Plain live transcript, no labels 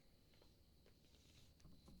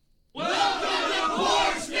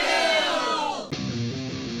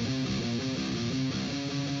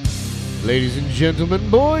Ladies and gentlemen,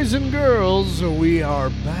 boys and girls, we are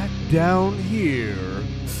back down here in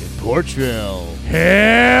Porchville.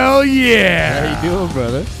 Hell yeah! How you doing,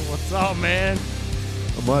 brother? What's up, man?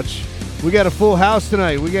 Not much. We got a full house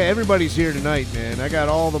tonight. Everybody's here tonight, man. I got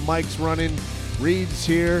all the mics running. Reed's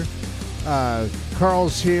here.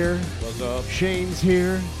 Carl's here. What's up? Shane's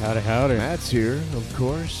here. Howdy. Matt's here, of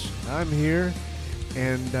course. I'm here.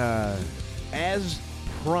 And as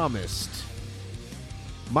promised,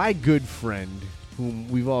 my good friend, whom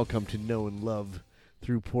we've all come to know and love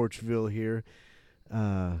through Porchville here,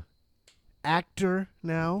 actor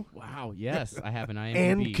now, Wow, yes, I have an IMDb.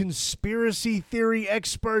 and conspiracy theory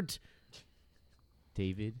expert,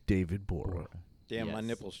 David Bora. Damn, my Yes.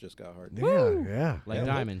 nipples just got hard. Yeah. Like yeah.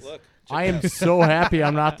 diamonds. Look, I am so happy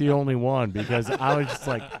I'm not the only one because I was just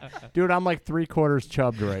like, dude, I'm like 3/4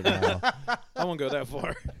 chubbed right now. I won't go that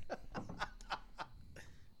far.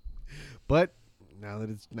 But now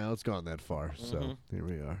it's gone that far, so Mhm. here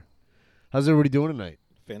we are. How's everybody doing tonight?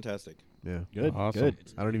 Fantastic. Yeah, Good. Awesome.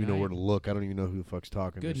 Good. I don't even know Night. where to look. I don't even know who the fuck's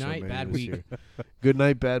talking. Good There's so night, many bad of us week. here. Good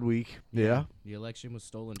night, bad week. Yeah. The election was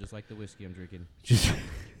stolen just like the whiskey I'm drinking. Just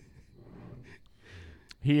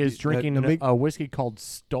He is Now- drinking now make- a whiskey called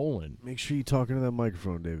Stolen. make sure you talk into that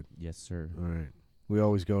microphone, David. Yes, sir. All right. We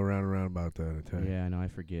always go around and around about that. I tell you. Yeah, I know. I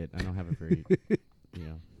forget. I don't have a very, you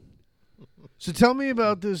know. So tell me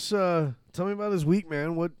about this. Tell me about this week,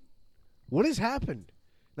 man. What has happened?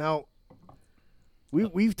 Now,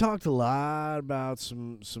 we've talked a lot about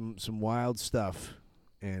some wild stuff,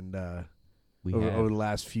 and We over have. the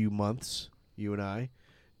last few months, you and I,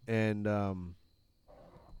 and a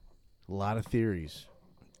lot of theories,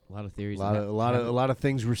 a lot of theories a lot of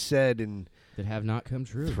things were said and that have not come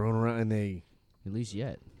true, thrown around, and they, at least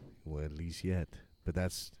yet. well, at least yet. But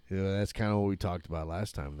that's kind of what we talked about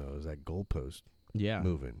last time, though. Is that goalpost Yeah.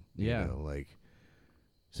 moving? Yeah. You know, like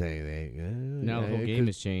saying they. Now the whole game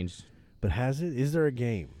has changed. But has it? Is there a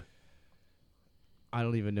game? I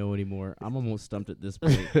don't even know anymore. I'm almost stumped at this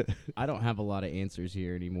point. I don't have a lot of answers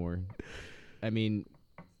here anymore. I mean,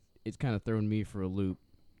 it's kind of thrown me for a loop.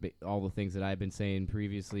 All the things that I've been saying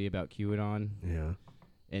previously about QAnon. Yeah.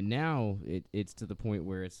 And now it's to the point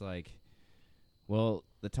where it's like, well,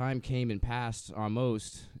 the time came and passed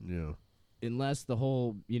almost, Yeah. unless the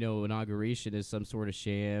whole, inauguration is some sort of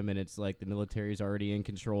sham and it's like the military's already in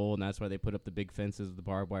control and that's why they put up the big fences with the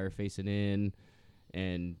barbed wire facing in.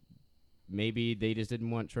 And maybe they just didn't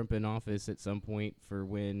want Trump in office at some point for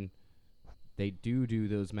when they do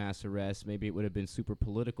those mass arrests. Maybe it would have been super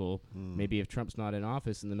political. Maybe if Trump's not in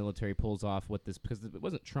office and the military pulls off because it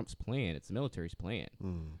wasn't Trump's plan, it's the military's plan.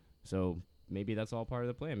 So maybe that's all part of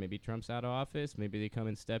the plan. Maybe Trump's out of office. Maybe they come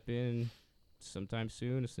and step in sometime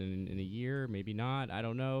soon, in a year, maybe not. I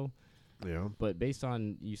don't know. Yeah. But based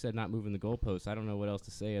on, you said not moving the goalposts, I don't know what else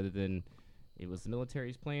to say other than it was the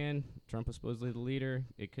military's plan. Trump was supposedly the leader.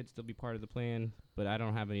 It could still be part of the plan, but I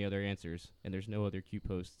don't have any other answers, and there's no other Q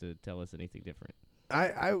posts to tell us anything different.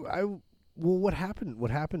 Well, what happened?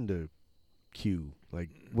 What happened to Q? Like,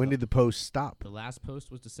 when did the post stop? The last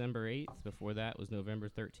post was December 8th. Before that was November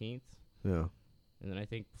 13th. Yeah. And then I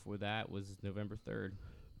think before that was November 3rd.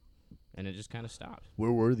 And it just kind of stopped.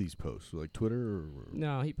 Where were these posts? Like Twitter or?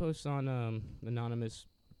 No, he posts on anonymous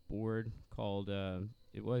board called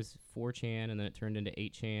it was 4chan, and then it turned into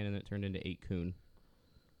 8chan, and then it turned into 8kun.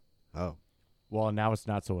 Oh. Well, now it's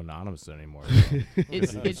not so anonymous anymore.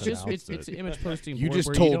 It's Just just announced it's it. an image posting You board just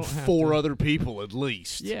where told don't have four to- other people at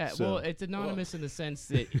least. Yeah, so. well, it's anonymous in the sense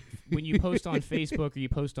that when you post on Facebook or you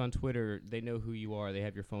post on Twitter, they know who you are. They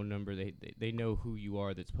have your phone number. They know who you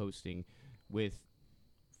are that's posting. With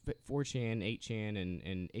 4chan, 8chan,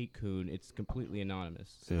 and 8kun, it's completely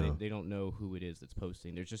anonymous. So Yeah. they don't know who it is that's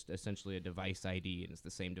posting. There's just essentially a device ID, and it's the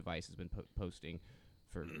same device has been posting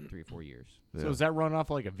for 3 or 4 years. Yeah. So is that run off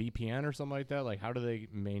like a VPN or something like that? Like, how do they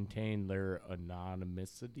maintain their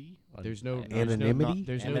anonymity? There's no Anonymity?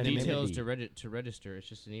 There's no Anonymity. details to register. It's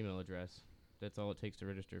just an email address. That's all it takes to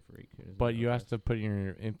register for 8kun. is an But email you have address. to put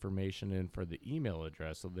your information in for the email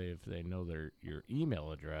address, so if they know your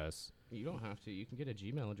email address. You don't have to. You can get a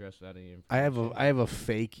Gmail address without any information. I have a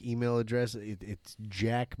fake email address. It's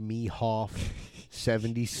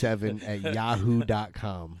jackmehoff77 at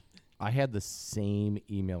yahoo.com. I had the same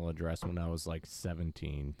email address when I was like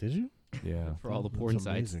 17. Did you? Yeah. for all the That's porn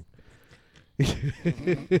sites. amazing.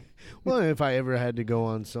 Well, if I ever had to go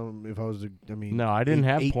on No, I didn't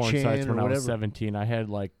have porn 8chan sites or when I was whatever. 17. I had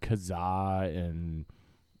like Kazaa and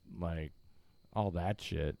like all that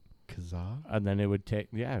shit. Kazaa? And then it would take,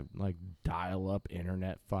 like dial up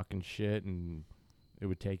internet fucking shit. And it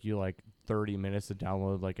would take you like 30 minutes to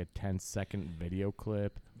download like a 10-second video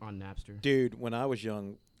clip. On Napster. Dude, when I was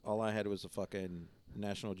young, All I had was a fucking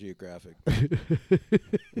National Geographic. We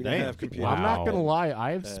didn't have computers. Well, I'm not Wow. gonna lie.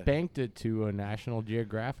 I have spanked it to a National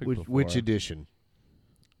Geographic before. Which edition?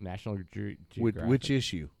 National Which Geographic.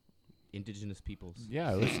 issue? Indigenous peoples.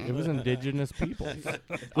 Yeah, it was indigenous people. All The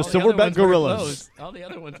the other silverback ones wear gorillas. clothes. All the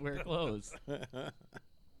other ones wear clothes.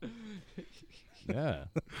 Yeah.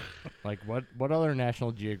 Like what other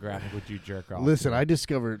National Geographic would you jerk off? Listen, to? I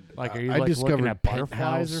discovered. Like, are you I like discovered looking at butterflies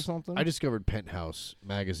Penthouse or something? I discovered Penthouse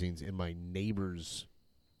magazines in my neighbor's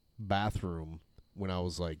bathroom when I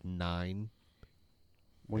was like 9.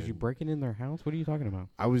 Was you And- breaking in their house? What are you talking about?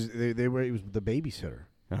 I was. They were. It was the babysitter.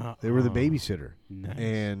 They were the babysitter, Nice.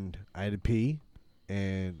 and I had to pee,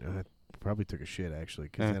 and I probably took a shit actually,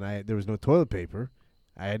 because then there was no toilet paper.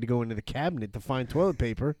 I had to go into the cabinet to find toilet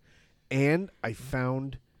paper, and I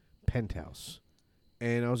found Penthouse,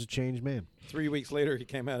 and I was a changed man. 3 weeks later, he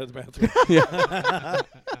came out of the bathroom.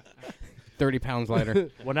 30 pounds lighter.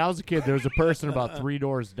 When I was a kid, there was a person about 3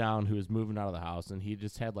 doors down who was moving out of the house, and he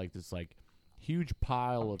just had like this like huge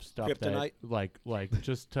pile of stuff Kryptonite? that like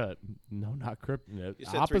just to not kryptonite. You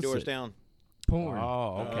said opposite. 3 doors down. Porn.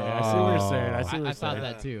 Oh, okay. I see what you're saying. I see what I you're thought saying.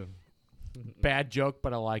 that too. Bad joke,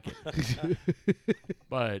 but I like it.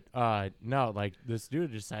 But no, like this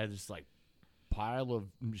dude just had this like pile of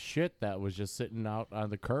shit that was just sitting out on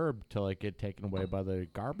the curb to like get taken away by the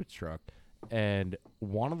garbage truck, and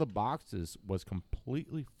one of the boxes was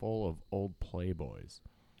completely full of old Playboys,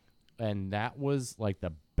 and that was like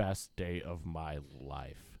the best day of my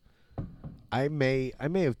life. I may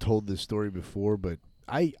have told this story before, but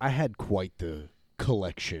I had quite the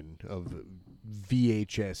collection of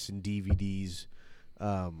VHS and DVDs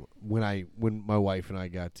when my wife and I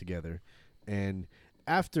got together, and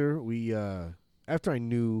after I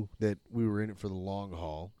knew that we were in it for the long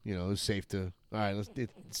haul, it was safe to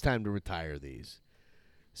it's time to retire these.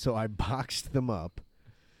 So I boxed them up,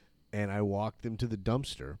 and I walked them to the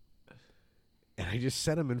dumpster, and I just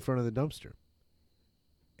set them in front of the dumpster,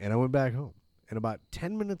 and I went back home. And about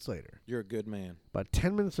 10 minutes later, You're a good man.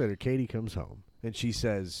 Katie comes home, and she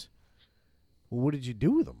says, well, what did you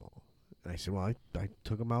do with them all? And I said, well, I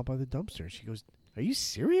took them out by the dumpster. And she goes, are you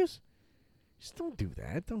serious? Just don't do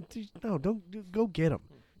that. Don't go get them.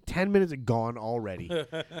 10 minutes gone already.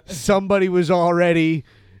 Somebody was already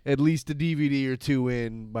at least a DVD or two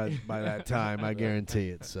in by that time. I guarantee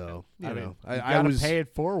it. So I mean, I you gotta was. pay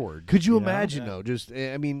it forward. Could you know? imagine though? Just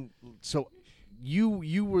I mean, so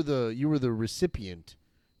you were the recipient,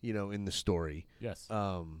 in the story. Yes.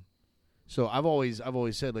 So I've always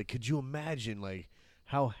said, like, could you imagine like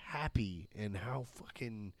how happy and how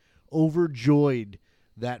fucking overjoyed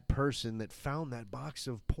that person that found that box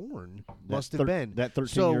of porn must have been. That So-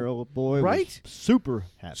 13-year-old boy right? was super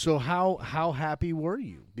happy. So how happy were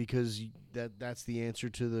you? Because that's the answer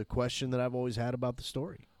to the question that I've always had about the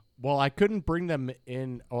story. Well, I couldn't bring them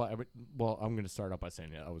in. Oh, I'm going to start off by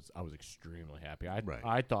saying I was extremely happy. Right.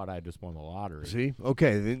 I thought I just won the lottery. See?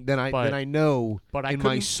 Okay, then I know but I in my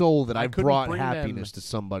couldn't- soul that I I've couldn't brought bring them- happiness to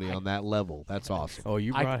somebody on that level. That's awesome. Oh,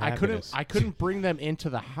 you brought I happiness. couldn't bring them into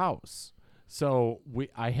the house. So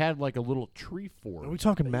I had like a little tree fort. Are we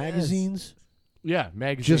talking magazines? Yeah,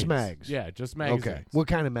 magazines. Just mags? Yeah, just magazines. Okay. What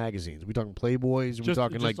kind of magazines? Are we talking Playboys? Are we Just,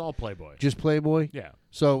 talking just like all Playboy. just Playboy? Yeah.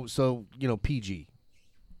 So PG.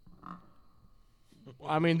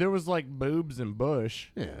 I mean, there was like boobs and bush.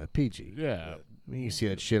 Yeah, PG. Yeah. I mean, you see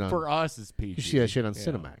that shit on For us, it's PG. you see that shit on Yeah.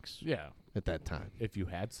 Cinemax Yeah. at that time. If you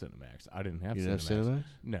had Cinemax, I didn't have You Cinemax. didn't have Cinemax?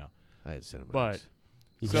 No. I had Cinemax. But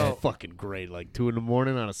so fucking great, like 2 a.m.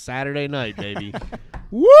 on a Saturday night, baby.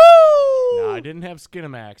 no, I didn't have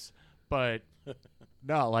Skinemax, but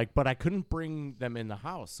but I couldn't bring them in the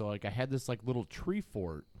house. So like I had this like little tree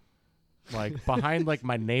fort like behind like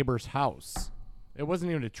my neighbor's house. It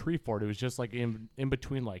wasn't even a tree fort. It was just like in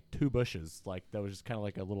between like 2 bushes. Like that was just kind of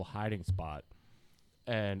like a little hiding spot.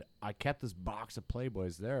 And I kept this box of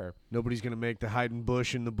Playboys there. Nobody's gonna make the hiding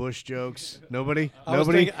bush in the bush jokes. Nobody. I was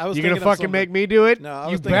Nobody. thinking- I was You're gonna thinking of fucking something. make me do it? No, I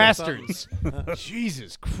you was thinking of bastards.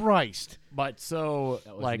 Jesus Christ. But so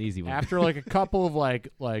That was like an easy one. after like a couple of like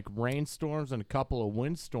rainstorms and a couple of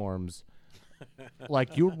windstorms,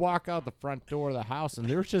 like you would walk out the front door of the house and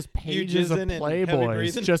there's just pages of jizzing and heavy Playboys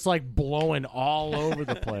breathing? just like blowing all over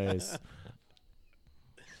the place.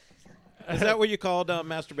 Is that what you called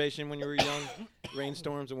masturbation when you were young?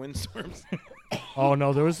 Rainstorms and windstorms? Oh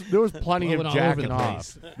no, there was plenty of Blowing all over jacking the off.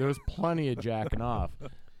 place. There was plenty of jacking off.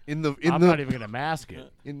 In the I'm not even gonna mask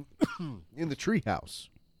it. in the treehouse.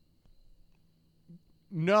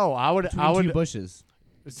 No, I would Between 2 bushes.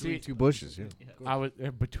 Between See, two bushes. Yeah. I was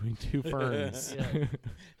between two ferns.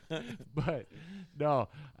 But no,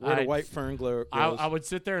 Where the I- white fern grows. I would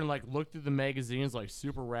sit there and like look through the magazines like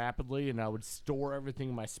super rapidly, and I would store everything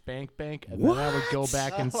in my spank bank, and then I would go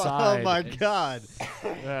back inside. Oh my and- God,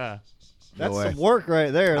 Yeah. that's way. some work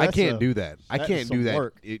right there. I That's can't a- do that. I that is can't do some that.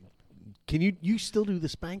 work. Can you still do the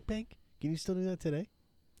spank bank? Can you still do that today?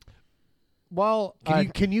 Well,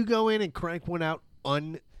 Can you go in and crank one out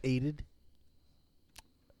unaided?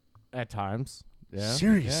 at times. Yeah.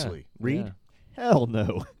 Seriously, Yeah. Reed? Yeah. Hell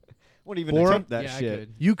no. Wouldn't even Or- attempt that yeah, shit. I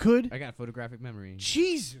could. You could? I got photographic memory.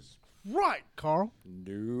 Jesus. Right, Carl.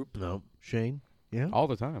 Nope. No. Shane? Yeah? All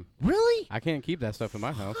the time. Really? I can't keep that stuff in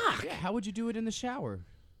my house. Yeah, how would you do it in the shower?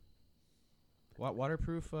 What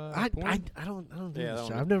waterproof? I porn? don't do Yeah, this.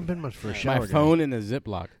 that one- I've never been much for a shower. My guy. phone in a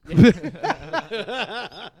Ziploc.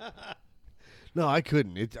 No, I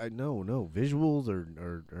couldn't. No visuals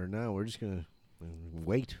or no. We're just gonna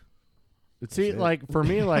wait. See, Shit. like for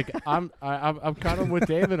me, like I'm kind of with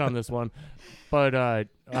David on this one, but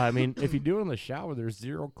I mean, if you do it in the shower, there's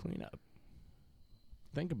zero cleanup.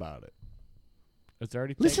 Think about it. It's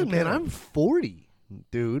already. Listen, taken man, care of. I'm 40,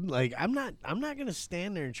 dude. Like I'm not gonna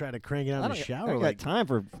stand there and try to crank it out I in the don't shower. got Like, time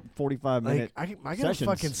for 45 minute. I got a sessions.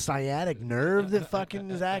 fucking sciatic nerve that fucking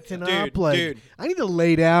is acting Dude, up. Like dude. I need to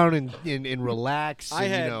lay down and relax. I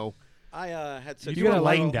and, had- you know, I had sex. You with gotta a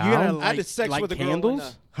lay girl- down? You gotta I had light, sex light with a girl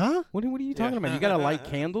candles? huh? What are you talking about? You gotta light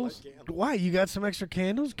candles? Why? You got some extra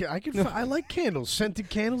candles? I like candles, scented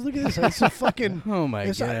candles. Look at this. It's a fucking. Oh my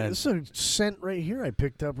This god! is a scent right here I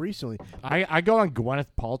picked up recently. I go on Gwyneth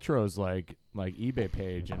Paltrow's like eBay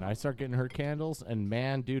page and I start getting her candles, and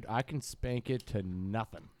man, dude, I can spank it to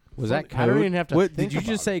nothing. Was that code? I don't even have to What, think did you about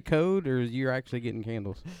just say code, or you're actually getting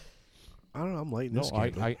candles? I don't know. I'm lighting No, this I-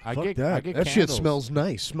 candle. I Fuck get- that. I get that shit candles. smells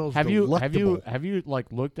nice. Smells Have delectable. you like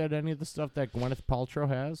looked at any of the stuff that Gwyneth Paltrow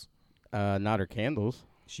has? Not her candles.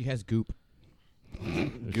 She has Goop.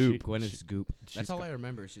 Goop. Gwyneth's Goop. she's That's all got- I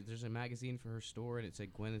remember. There's a magazine for her store, and it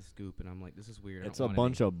said Gwyneth's Goop, and I'm like, this is weird. I It's don't a want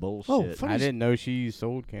bunch any. of bullshit. Oh, funny I didn't know she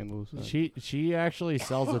sold candles. She actually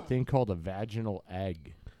sells a thing called a vaginal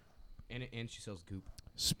egg And she sells Goop.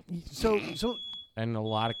 So and a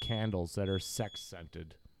lot of candles that are sex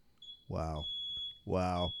scented. wow.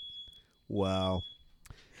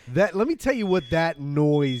 That let me tell you what that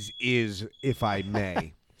noise is, if I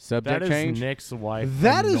may. Subject That is change. Nick's wife.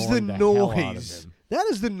 That is the ignoring hell out of noise. him. That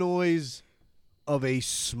is the noise of a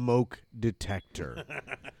smoke detector.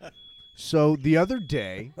 So the other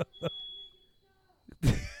day,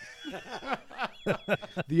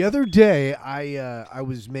 I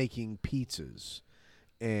was making pizzas,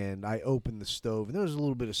 and I opened the stove, and there was a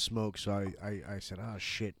little bit of smoke. So I said, "Oh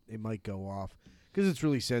shit, it might go off," because it's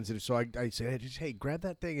really sensitive. So I said, "Hey, grab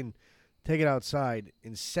that thing and take it outside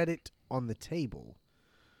and set it on the table,"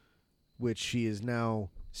 which she is now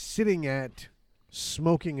sitting at,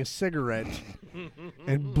 smoking a cigarette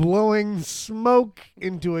and blowing smoke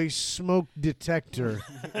into a smoke detector.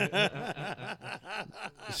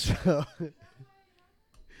 So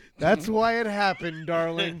that's why it happened,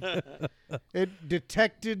 darling. It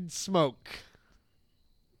detected smoke.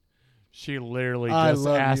 She literally I just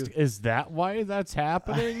love asked, you. "Is that why that's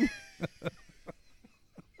happening?"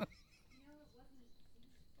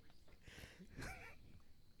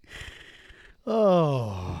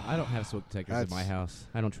 Oh, I don't have smoke detectors in my That's- house.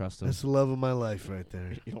 I don't trust them. that's the love of my life right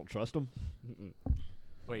there. You don't trust them?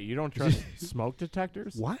 Wait, you don't trust smoke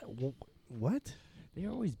detectors? What? What? They're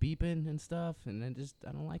always beeping and stuff, and then just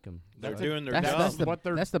I don't like them. They're That's a- doing their That's, job. that's the what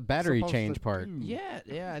they're that's the battery supposed change to part. do.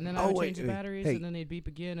 Yeah, and then Oh, I would wait, change the wait, batteries, hey. and then they'd beep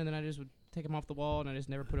again, and then I just would take them off the wall, and I just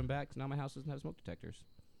never put them back. 'Cause now my house doesn't have smoke detectors,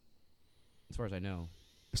 as far as I know.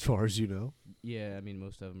 As far as you know. Yeah, I mean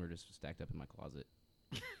most of them are just stacked up in my closet.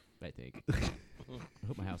 I think. I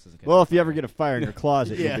hope my house doesn't. catch Well, on if you ever fire. get a fire in your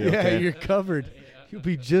closet, you'll be okay. you're covered. You'll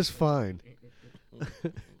be just fine.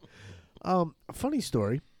 A funny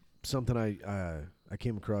story. Something I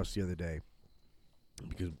came across the other day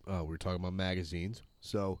because we were talking about magazines.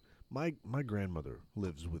 So my grandmother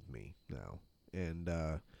lives with me now, and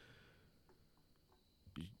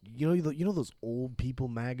you know those old people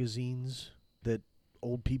magazines that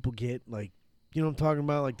old people get, like, you know what I'm talking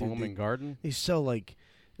about, like Home and garden. they sell like,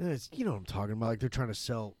 you know what I'm talking about, like they're trying to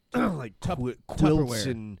sell like quilts Tupperware.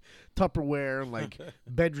 and Tupperware and like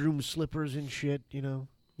bedroom slippers and shit. You know,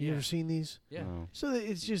 you Yeah. ever seen these? Yeah. Oh. So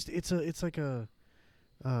it's just it's an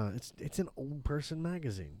old person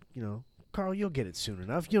magazine. You know, Carl, you'll get it soon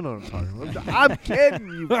enough. You know what I'm talking about. I'm kidding,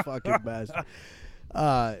 you fucking bastard.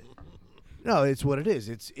 No, it's what it is.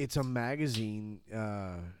 It's a magazine.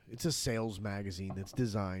 It's a sales magazine that's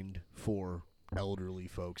designed for elderly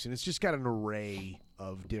folks, and it's just got an array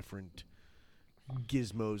of different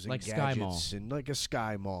gizmos and Like Sky Mall. gadgets and like a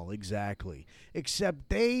Sky Mall, exactly.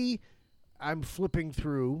 Except I'm flipping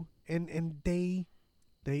through and they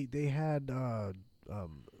had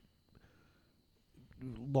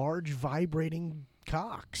large vibrating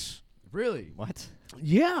cocks. Really? What?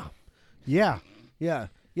 Yeah.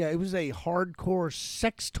 It was a hardcore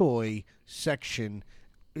sex toy section,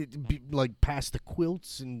 like past the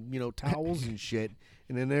quilts and towels and shit.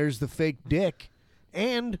 And then there's the fake dick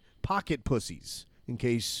and pocket pussies in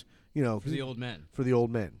case For the old men. for the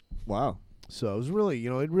old men. Wow. So it was really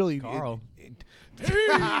it really Carl.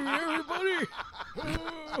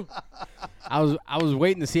 I was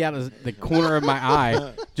waiting to see out of the corner of my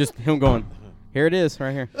eye, just him going, here it is,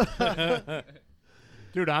 right here.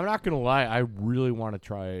 Dude, I'm not gonna lie. I really want to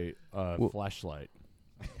try a flashlight.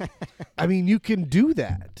 I mean, you can do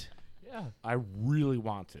that. Yeah, I really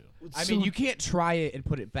want to. I mean, you can't try it and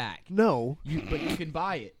put it back. No, But you can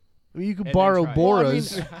buy it. I mean, you can And then borrow try it.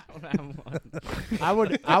 Bora's. I don't have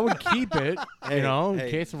one. I would keep it, Hey, in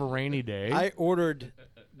hey. case of a rainy day. I ordered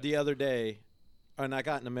the other day, and I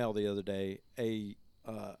got in the mail the other day a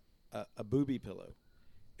booby pillow.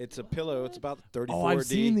 It's a pillow. It's about 34D. oh, I've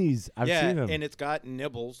seen these. I've yeah, seen them. and it's got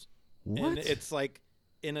nibbles. What? And it's like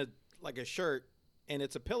in a shirt, and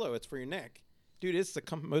it's a pillow. It's for your neck, dude. It's the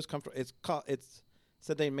most comfortable. It's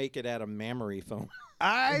said they make it out of mammary foam.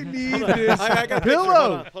 I need Hold on. this I got a picture.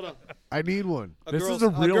 pillow. Hold on. I need one. This is a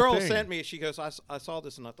real girl thing. sent me. She goes, I saw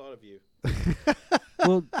this and I thought of you.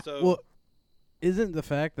 Well, So isn't the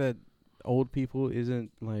fact that old people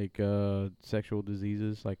isn't like sexual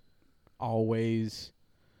diseases like always?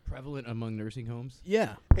 Prevalent among nursing homes.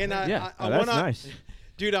 Yeah. and I Yeah. I that's went on, nice.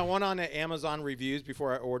 dude. I went on the Amazon reviews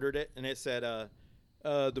before I ordered it, and it said,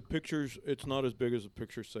 the pictures, it's not as big as the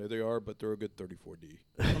pictures say they are, but they're a good 34D.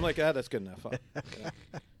 I'm like, that's good enough. Yeah.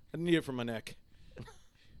 I need it for my neck.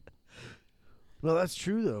 No, that's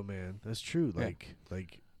true though, man. That's true. Yeah.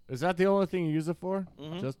 Like Is that the only thing you use it for?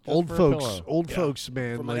 Mhm. Just old for a folks, pillow?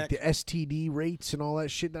 man, For my like the neck. STD rates and all that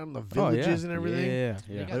shit down in the Oh, villages yeah. and everything. Yeah.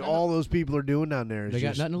 They Yeah. got Like nothing- all those people are doing down there is They got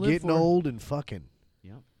just nothing to live getting for. old and fucking.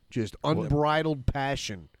 Yep. Just unbridled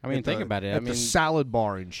passion. I mean, at think the- about it. I At the mean, salad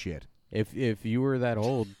bar and shit. if you were that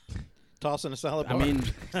old, Tossing a salad I bar. mean,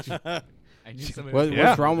 I need somebody what, to Yeah.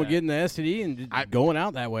 what's wrong with getting the STD and just going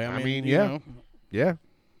out that way? I mean, you yeah. know. Yeah.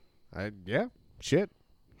 Shit.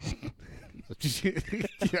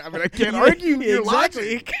 I mean, I can't argue your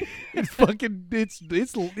Exactly. logic. It's fucking. It's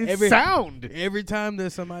Every- sound. Every time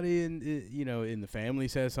that somebody in the family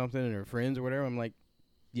says something and their friends or whatever, I'm like,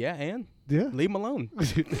 yeah, and Yeah. leave them alone.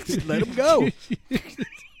 Let them go.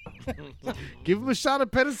 Give him a shot of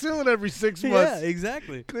penicillin every 6 Yeah, months.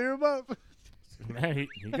 exactly. Clear him up. Man,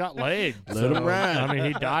 he got laid. Let him ride. I mean,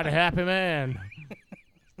 he died a happy man.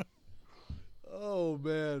 Oh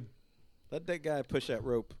man. Let that guy push that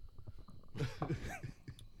rope.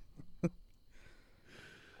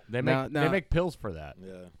 They Now- make now- they make pills for that.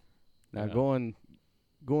 Yeah. Now Yeah.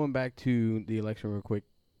 going back to the election real quick,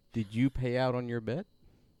 did you pay out on your bet?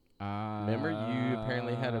 Remember, you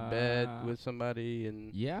apparently had a bet with somebody,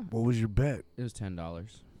 and Yeah, What was your bet? it was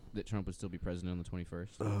 $10 that Trump would still be president on the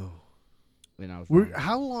 21st. Oh. And I was wrong.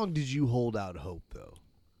 How long did you hold out hope though?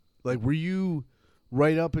 Like, were you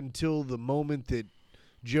right up until the moment that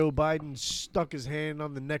Joe Biden stuck his hand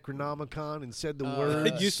on the Necronomicon and said the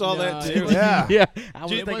words? You saw that too? Yeah. yeah, I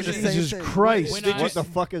was It thinking the wasn't- same Jesus thing. Christ. When Did I- you What the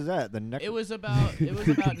fuck is that? The neck. It was about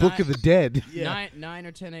Book of the Dead. 9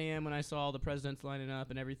 or 10 a.m. when I saw all the presidents lining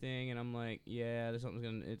up and everything, and I'm like, yeah, there's something's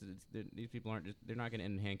gonna. These people aren't. They're not gonna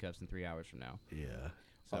end in handcuffs in 3 hours from now. Yeah.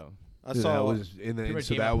 So I that saw. was in the, Pretty much so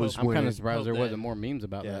came that out was I'm when kind it- of surprised there Hope wasn't that- more memes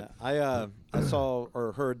about Yeah, that. I saw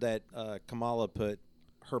or heard that Kamala put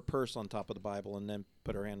her purse on top of the Bible and then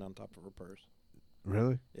put her hand on top of her purse.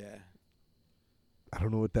 really. Yeah. I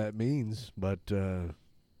don't know what that means, but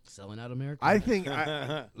selling out America. I think.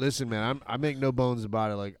 Listen, man, I make no bones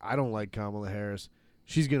about it. Like, I don't like Kamala Harris.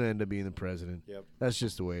 She's gonna end up being the president. Yep. That's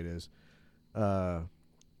just the way it is.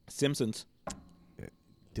 Simpsons.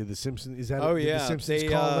 Did the Simpsons? Is that? Oh did yeah, the Simpsons they,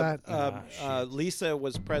 call that? Lisa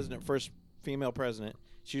was president, first female president.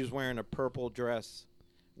 She was wearing a purple dress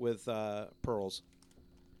with pearls,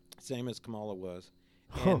 same as Kamala was.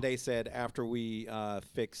 Huh. And they said after we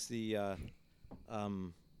fix the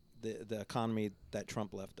economy that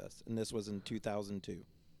Trump left us, and this was in 2002.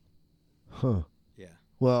 Huh. Yeah.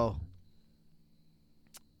 Well,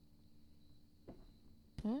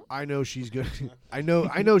 I know she's gonna. I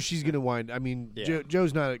know she's gonna wind. I mean, Yeah.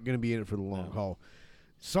 Joe's not gonna be in it for the long No. haul.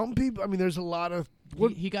 Some people. I mean, there's a lot of.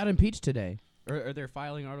 he got impeached today, or they're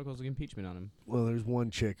filing articles of impeachment on him. Well, there's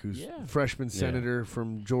one chick who's Yeah. freshman Yeah. senator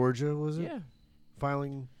from Georgia. Was it? Yeah,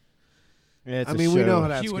 filing. Yeah, it's I a mean, we know show. how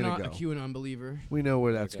that's QAnon, going to a go. QAnon believer. We know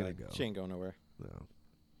where that's Okay. going to go. She ain't going nowhere. No.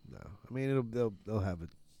 I mean, they'll have it.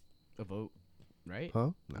 A vote, right?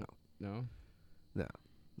 Huh? No. No.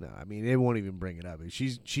 I mean, they won't even bring it up.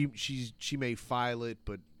 She may file it,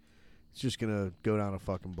 but it's just gonna go down a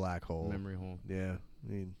fucking black hole. Memory hole. Yeah.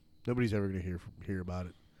 I mean, nobody's ever gonna hear about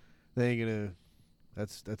it. They ain't gonna.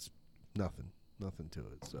 That's nothing to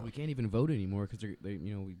it. So We can't even vote anymore because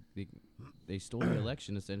they stole the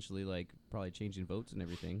election essentially, like probably changing votes and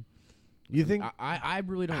everything. you think? I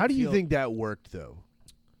really don't. How do you feel- think that worked though?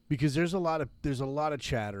 Because there's a lot of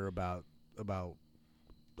chatter about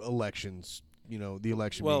elections. You know, the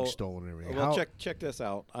election being stolen and everything. Well, check this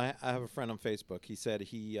out. I have a friend on Facebook. He said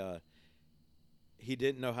he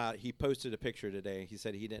didn't know how. He posted a picture today. He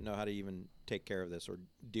said he didn't know how to even take care of this or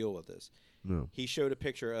deal with this. No. He showed a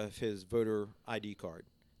picture of his voter ID card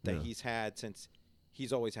that Yeah. he's had since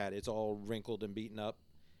he's always had. It's all wrinkled and beaten up,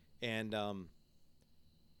 and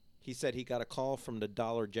he said he got a call from the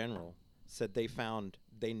Dollar General. Said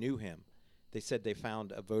they knew him. They said they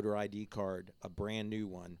found a voter ID card, a brand new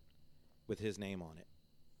one, with his name on it,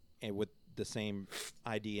 and with the same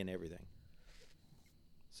ID and everything.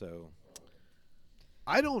 So,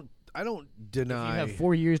 I don't If deny. you have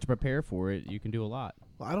 4 years to prepare for it, you can do a lot.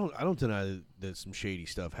 Well, I don't deny that some shady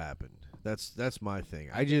stuff happened. That's my thing.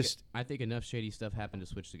 I think enough shady stuff happened to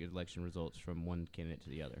switch the election results from one candidate to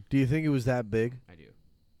the other. Do you think it was that big? I do.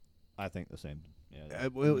 I think the same. Yeah.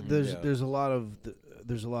 There's a lot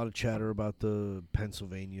of chatter about the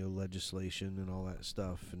Pennsylvania legislation and all that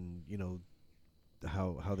stuff, and you know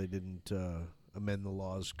how they didn't amend the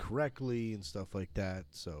laws correctly and stuff like that.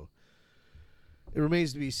 So it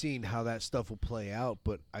remains to be seen how that stuff will play out.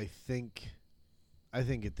 But I think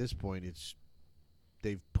at this point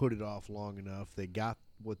they've put it off long enough. They got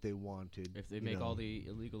what they wanted. If they make all the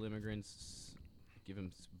illegal immigrants give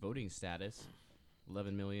them voting status,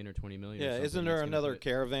 11 million or 20 million. or yeah, something, isn't it's there gonna another put it-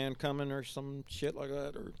 caravan coming or some shit like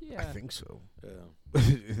that? Or Yeah. I think so. yeah,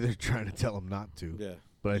 They're trying to tell them not to. yeah.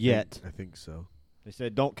 But I think so. They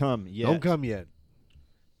said, "Don't come yet." Don't come yet.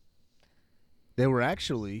 They were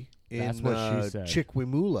actually in That's what she said.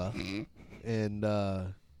 Chiquimula, and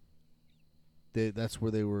that's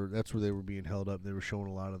where they were. That's where they were being held up. They were showing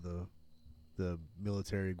a lot of the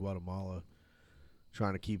military Guatemala,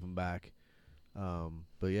 trying to keep them back.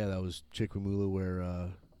 But yeah, that was Chiquimula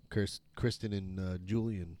where Kristen and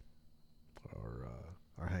Julian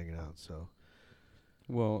are hanging out. So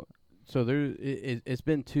Well, so it's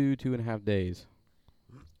been 2.5 days.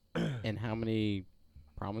 And how many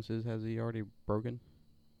promises has he already broken?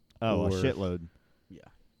 Oh, Or- a shitload. Yeah.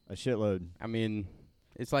 A shitload. I mean,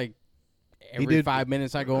 it's like He every did- 5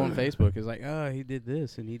 minutes I go on Facebook, it's like, oh, he did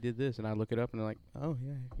this and he did this, and I look it up and they're like, oh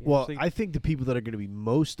yeah. well, see. I think the people that are going to be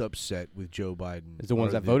most upset with Joe Biden It's the ones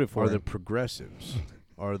are that voted for are the him. progressives,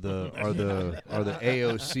 are the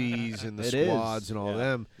AOCs and the It is. squads and all Yeah.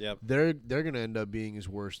 them. Yep. They're going to end up being his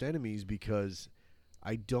worst enemies because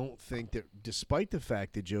I don't think that, despite the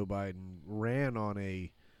fact that Joe Biden ran on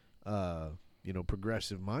a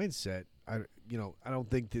progressive mindset, I don't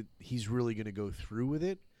think that he's really going to go through with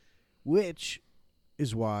it, which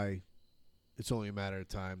is why it's only a matter of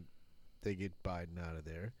time they get Biden out of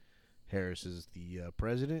there. Harris is the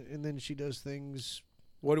president, and then she does things.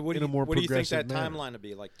 What In do a more you think progressive that manner. timeline would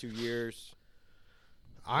be? Like 2 years?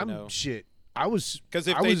 I'm know. shit. I was Because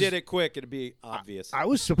if I they was- did it quick, it'd be obvious. I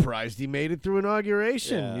was surprised he made it through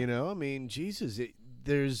inauguration. Yeah. You know, I mean, Jesus,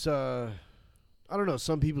 there's I don't know.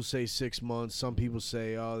 Some people say 6 months. Some people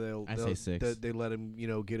say, oh, I say 6. They let him,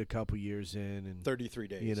 get a couple years in, and 33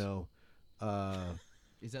 days.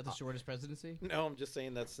 Is that the shortest presidency? No, I'm just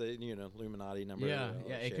saying that's the Illuminati number. Yeah, all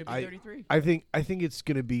yeah, that it shit. could be I- 33. I think it's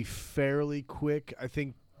gonna be fairly quick. I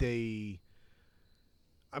think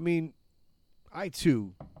I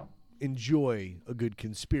too enjoy a good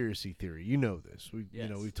conspiracy theory. You know this.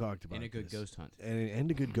 We've talked about And a good this. ghost hunt.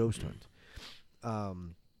 and a good ghost hunt.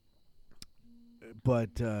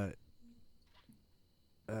 But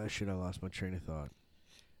shit, I lost my train of thought.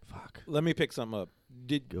 Fuck. Let me pick something up.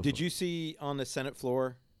 Go Did for you see on the Senate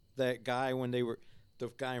floor that guy when the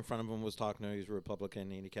guy in front of him was talking to him, he was a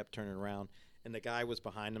Republican, and he kept turning around, and the guy was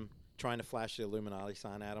behind him trying to flash the Illuminati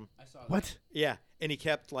sign at him. I saw What? Yeah, and he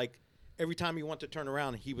kept every time he wanted to turn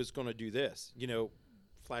around, he was going to do this,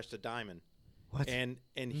 flash the diamond, What? and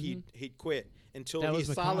he'd quit until That he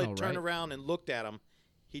was solid McConnell, turned right? around and looked at him.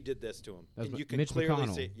 He did this to him, That was and you can Mitch clearly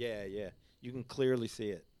McConnell. see it. Yeah, you can clearly see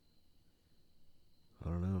it. I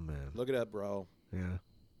don't know, man. Look it up, bro. Yeah.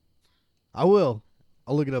 I will.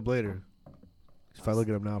 I'll look it up later. If I look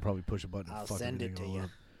it up now, I'll probably push a button. And I'll fuck send it everything to all you. up.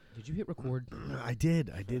 Did you hit record? I did.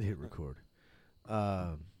 I did hit record.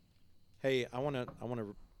 Hey, I want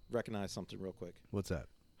to recognize something real quick. What's that?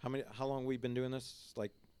 How long we been doing this?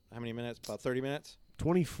 Like how many minutes? About 30 minutes?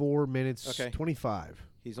 24 minutes. Okay. 25.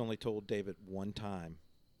 He's only told David one time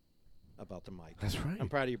about the mic. That's right. I'm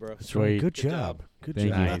proud of you, bro. That's right. Good Good job. job. Good Thank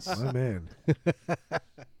job. you. Nice. My man.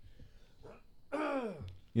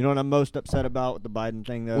 You know what I'm most upset about with the Biden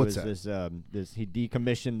thing though What's is that? this he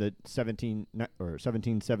decommissioned the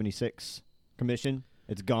 1776 commission.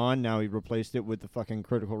 It's gone now. He replaced it with the fucking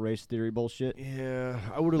critical race theory bullshit. Yeah,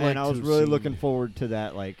 I would have liked And I to was have really seen- looking forward to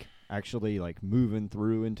that, like actually like moving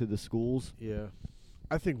through into the schools. Yeah,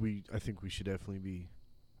 I think we should definitely be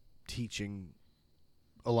teaching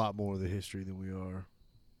a lot more of the history than we are.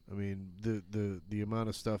 I mean, the amount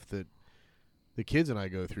of stuff that the kids and I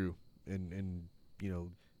go through, and you know,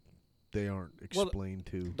 they aren't Well, explained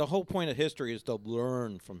to. The whole point of history is to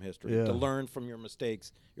learn from history, Yeah. to learn from your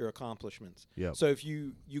mistakes, your accomplishments. Yep. So if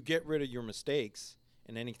you get rid of your mistakes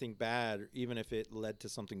and anything bad, even if it led to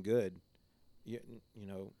something good, you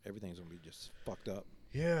know, everything's going to be just fucked up.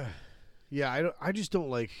 Yeah. Yeah, I just don't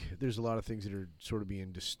like. There's a lot of things that are sort of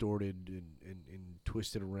being distorted and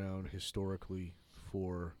twisted around historically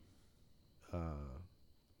for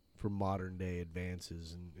modern day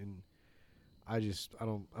advances, and I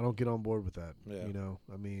don't get on board with that. Yeah. You know,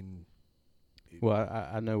 I mean, Well,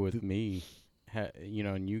 I know with The- me, you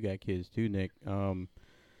know, and you got kids too, Nick.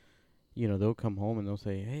 You know, they'll come home and they'll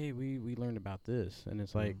say, "Hey, we learned about this," and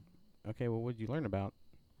it's like, okay, well, what did you learn about?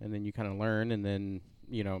 And then you kind of learn, and then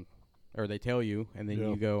you know, or they tell you, and then Yeah.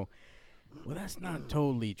 you go, "Well, that's not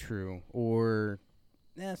totally true," or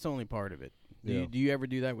that's only part of it. Yeah. Do you ever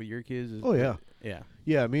do that with your kids? Oh yeah, Yeah.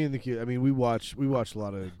 yeah. Me and the kid. I mean, we watch a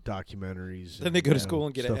lot of documentaries. Then they go to school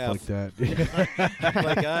and get an stuff F. like that.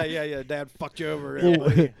 Like, yeah, Dad fucked you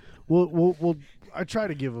over. Well, I try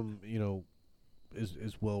to give them, you know,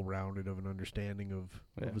 as well rounded of an understanding of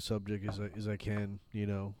Yeah. the subject as I can, you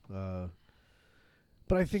know.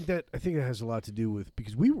 But I think that has a lot to do with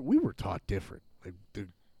because we were taught different. Like the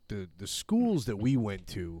schools that we went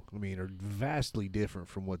to, I mean, are vastly different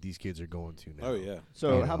from what these kids are going to now. Oh, yeah.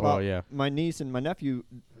 So Yeah. how Oh, about yeah. my niece and my nephew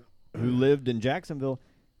who lived in Jacksonville?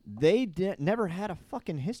 They never had a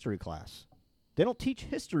fucking history class. They don't teach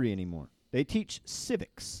history anymore. They teach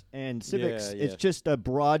civics, and civics Yeah, it's yeah. just a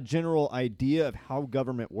broad general idea of how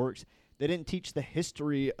government works. They didn't teach the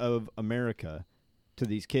history of America to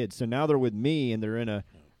these kids. So now they're with me and they're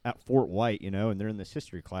at Fort White, you know, and they're in this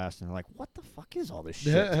history class and they're like, "What the fuck is all this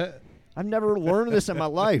shit? I've never learned this in my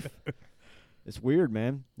life." It's weird,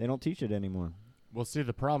 man. They don't teach it anymore. Well, see,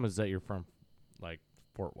 the problem is that you're from, like,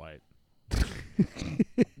 Fort White.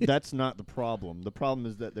 That's not the problem. The problem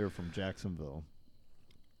is that they're from Jacksonville.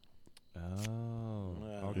 Oh,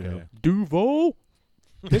 okay. Yeah. Duval.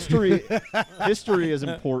 History is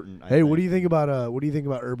important. Hey, what do you think about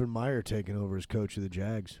Urban Meyer taking over as coach of the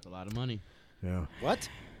Jags? It's a lot of money. Yeah, What?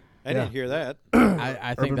 I Yeah. didn't hear that.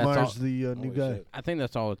 I think Urban that's all. Meyer's the new Holy guy. shit. I think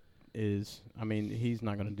that's all it is. I mean, he's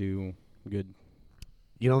not going to do good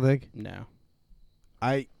You don't think? now.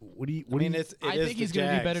 What do you? I mean, it I is think the he's going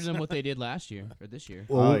to do better Jags. than what they did last year or this year.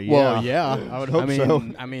 Well, yeah. yeah. I would hope I mean, so.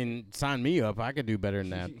 I mean, sign me up. I could do better than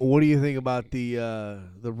that. What do you think about the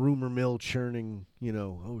rumor mill churning? You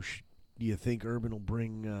know, do you think Urban will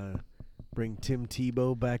bring Tim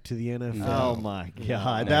Tebow back to the NFL? Oh my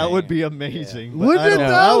God, No. that would be amazing. But Wouldn't I it, don't know.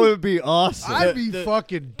 though? That would be awesome. I'd be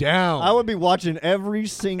fucking down. I would be watching every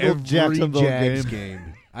single every Jacksonville Jags game.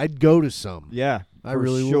 game. I'd go to some. Yeah, I for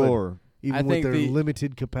really would. sure. Even I with think their the-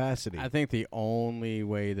 limited capacity. I think the only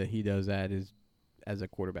way that he does that is as a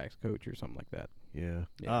quarterback's coach or something like that. yeah.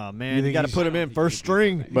 Yeah. Oh man, You you, think got to he's- put him in first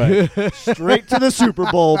string, But straight to the Super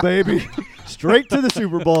Bowl, baby. Straight to the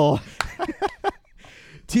Super Bowl.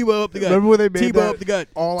 Tebow up the gut. Remember when they made Tebow that? up the gut.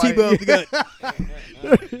 All Tebow up the gut.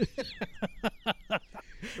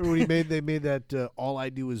 Remember when they made that "All I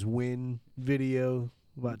Do Is Win" video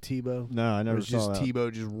about Tebow? No, I Where never it's saw just that.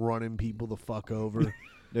 Tebow just running people the fuck over.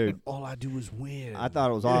 Dude, All I do is win. I thought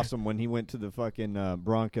it was awesome when he went to the fucking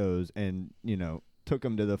Broncos and took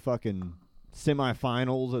them to the fucking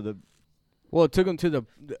semifinals of the. Well, it took him to the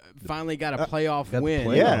finally got a playoff got the win.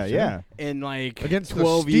 playoffs, Yeah, yeah. yeah. In like Against the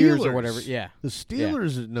 12 years or Steelers. whatever. Yeah. The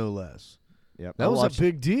Steelers, no less. Yep. That was a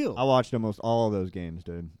big deal. I watched almost all of those games,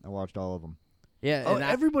 dude. I watched all of them. Yeah. Oh, and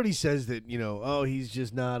everybody says that he's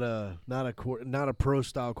just not a pro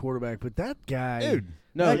style quarterback, but that guy, Dude,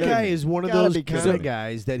 that guy is one of gotta those be kind kidding of me.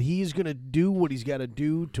 guys that he's gonna do what he's got to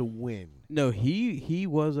do to win. No, he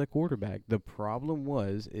was a quarterback. The problem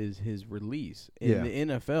is his release. In Yeah. the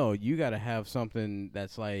NFL, you got to have something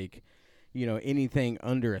that's like anything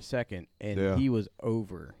under a second, and Yeah. he was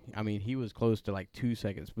over. I mean, he was close to like 2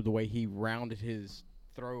 seconds, but the way he rounded his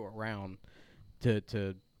throw around to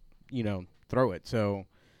throw it. So,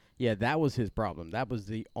 yeah, that was his problem. That was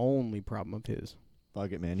the only problem of his.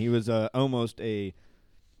 Fuck it, man. He was almost a,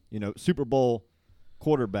 Super Bowl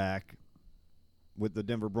quarterback with the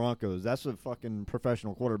Denver Broncos. That's a fucking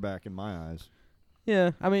professional quarterback in my eyes.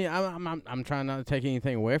 Yeah, I mean, I'm trying not to take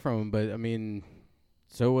anything away from him, but I mean,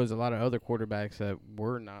 so was a lot of other quarterbacks that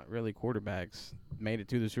were not really quarterbacks, made it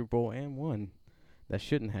to the Super Bowl and won, that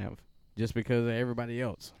shouldn't have, just because of everybody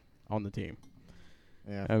else on the team.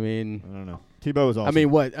 Yeah. I mean, I don't know. Tebow was awesome. I mean,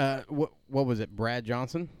 what was it? Brad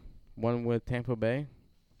Johnson won with Tampa Bay.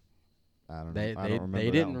 I don't know. They I don't remember they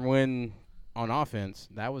that didn't one. win on offense.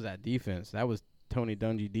 That was that defense. That was Tony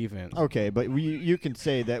Dungy defense. Okay, but you can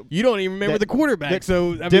say that You don't even remember That- the quarterback. that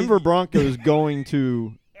So I Denver mean, Broncos going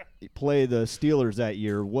to play the Steelers that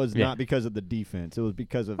year was Yeah. not because of the defense. It was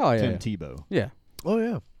because of Oh, yeah, Tim yeah. Tebow. yeah. Oh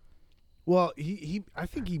yeah. Well, I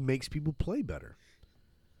think he makes people play better.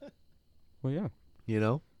 Well, yeah.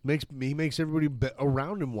 He makes everybody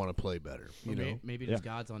around him want to play better. Maybe there's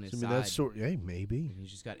God's on his So, I mean, side. that's maybe. He's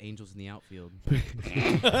just got angels in the outfield.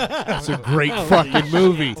 That's a great fucking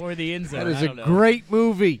movie. Or the end zone. That is I a don't know. great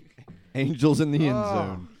movie. Angels in the end Oh.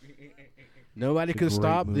 zone. Nobody It's a could great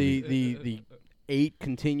stop movie. the 8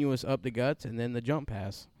 continuous up the guts and then the jump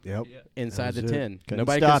pass Yep. inside the was it. 10. Couldn't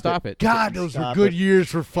Nobody stop could it. stop it. God, those were Stop good it. years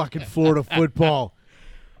for fucking Florida football.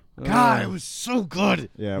 God, Uh, it was so good.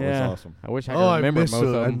 Yeah, it yeah. was awesome. I wish I Oh, could I remember miss most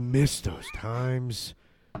those. of I them. miss those times.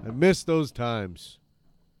 I miss those times.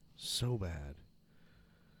 So bad.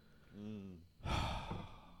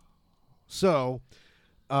 So,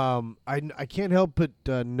 I can't help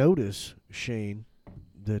but notice, Shane,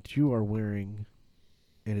 that you are wearing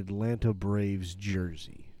an Atlanta Braves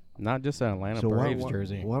jersey. Not just an Atlanta So Braves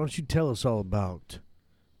jersey. Why don't you tell us all about?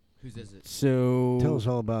 Whose is it? So Tell us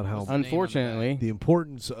all about how What's the name on the unfortunately, the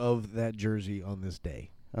importance of that jersey on this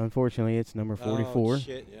day. it's number 44. Oh,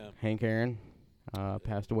 shit, yeah. Hank Aaron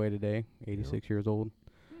passed away today, 86 years old.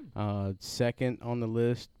 Second on the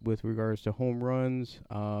list with regards to home runs,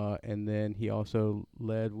 and then he also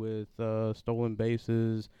led with stolen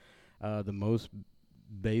bases, the most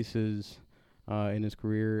bases in his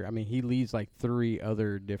career. I mean, he leads like 3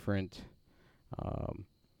 other different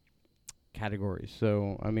categories.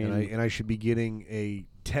 So, I mean, And I should be getting a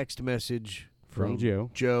text message from Joe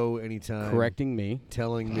Joe anytime, correcting me.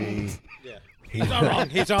 telling me Yeah. He's all wrong.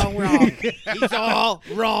 He's all wrong. He's all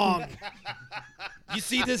wrong. You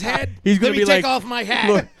see this head? He's gonna Let me be take like, off my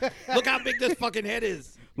hat. Look how big this fucking head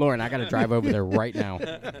is. Lauren, I got to drive over there right now.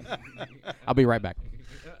 I'll be right back.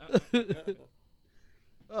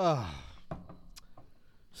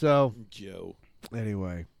 So Joe.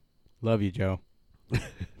 anyway, Love you, Joe.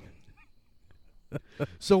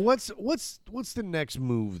 so what's the next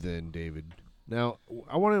move then, David? Now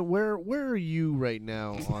I want to where are you right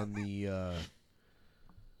now on the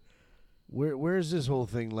where's this whole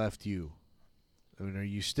thing left you? I mean, are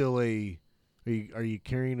you still are you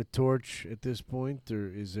carrying a torch at this point, or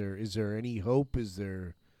is there any hope? Is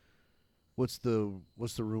there what's the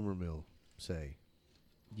rumor mill say?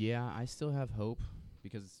 Yeah, I still have hope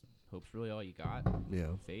because hope's really all you got.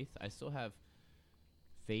 Yeah. Faith. I still have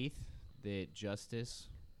faith that justice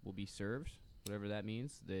will be served, whatever that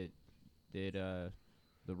means. That the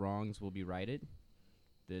wrongs will be righted.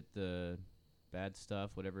 That the bad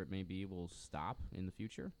stuff, whatever it may be, will stop in the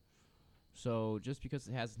future. So just because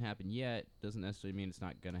it hasn't happened yet doesn't necessarily mean it's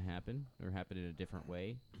not going to happen or happen in a different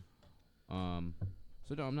way.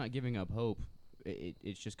 So no, I'm not giving up hope.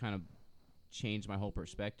 It's just kind of changed my whole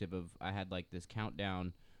perspective of I had like this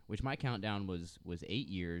countdown, which my countdown was 8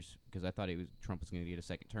 years because I thought Trump was going to get a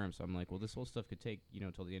second term. So I'm like, well, this whole stuff could take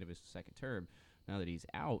until the end of his second term. Now that he's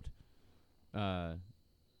out,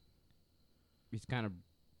 he's kind of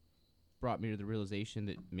brought me to the realization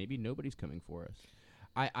that maybe nobody's coming for us.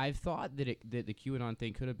 I've thought that that the QAnon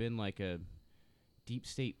thing could have been like a deep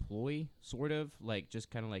state ploy, sort of like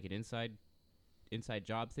just kind of like an inside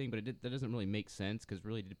job thing, but that doesn't really make sense because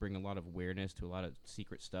really did bring a lot of awareness to a lot of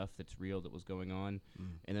secret stuff that's real that was going on.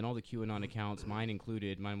 And then all the QAnon accounts, mine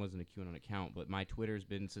included, mine wasn't a QAnon account, but my Twitter's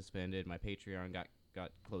been suspended, my Patreon got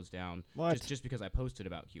closed down just because I posted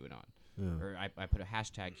about QAnon. Yeah. Or I put a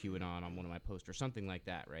hashtag QAnon on one of my posts or something like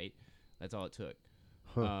that, right? That's all it took.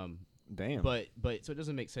 Huh. Damn. But so it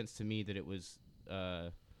doesn't make sense to me that it was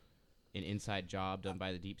an inside job done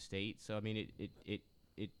by the deep state. So I mean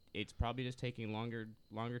it's probably just taking longer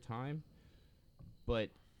time. But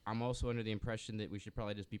I'm also under the impression that we should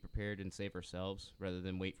probably just be prepared and save ourselves rather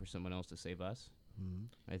than wait for someone else to save us.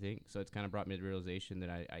 I think so. It's kind of brought me to the realization that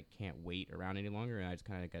I can't wait around any longer, and I just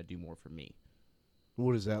kind of got to do more for me.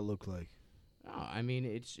 What does that look like? Oh, I mean,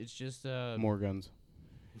 it's just More guns.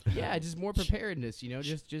 yeah, just more preparedness. You know,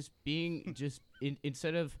 just being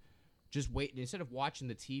instead of just waiting, instead of watching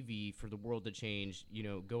the TV for the world to change. You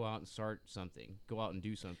know, go out and start something. Go out and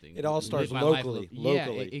do something. It all Live starts my life locally. Yeah,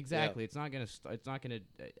 Locally, exactly. It's not gonna. It's not gonna.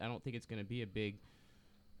 I don't think it's gonna be a big.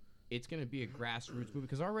 It's going to be a grassroots movement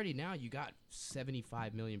because already now you got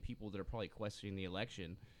 75 million people that are probably questioning the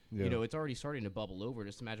election. Yeah. You know, it's already starting to bubble over.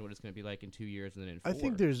 Just imagine what it's going to be like in 2 years and then in 4. I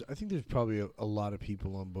think there's probably a lot of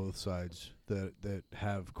people on both sides that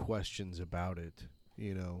have questions about it.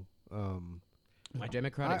 You know, my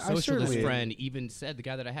Democratic I socialist certainly- friend even said, the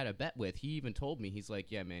guy that I had a bet with, he even told me, he's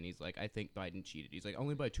like, yeah, man, he's like, I think Biden cheated. He's like,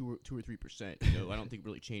 only by 2 or 3%. You know, I don't think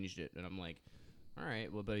really changed it. And I'm like, all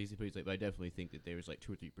right, well, but he's like, but I definitely think that there was like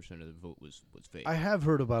 2 or 3% of the vote was fake. I have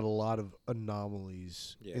heard about a lot of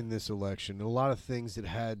anomalies Yeah. in this election. A lot of things that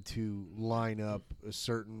had to line up a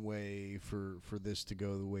certain way for this to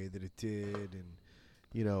go the way that it did, and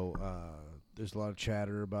you know, there's a lot of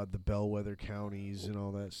chatter about the bellwether counties and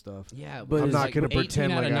all that stuff. yeah, But I'm it's not like gonna 18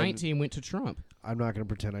 pretend out like of I'm- 19 went to Trump. I'm not going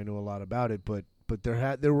to pretend I know a lot about it, but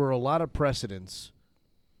there were a lot of precedents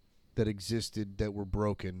that existed that were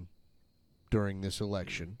broken during this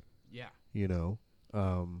election. Yeah. You know,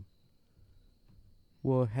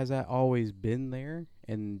 Well, has that always been there?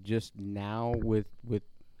 And just now with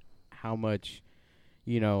how much,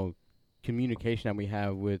 you know, communication that we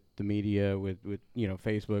have with the media, with you know,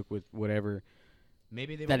 Facebook, with whatever,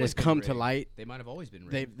 Maybe they've that always has been come to rigged. light. They might have always been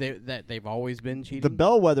rigged. They've always been cheating. The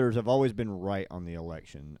bellwethers have always been right on the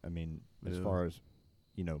election. I mean, as Yeah. far as,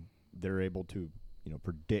 you know, they're able to, you know,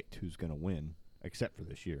 predict who's going to win, except for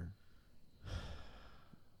this year.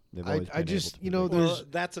 They've always I been just, able to you know, predict. Well,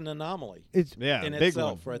 that's an anomaly it's yeah, in big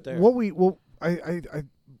itself, one. right there.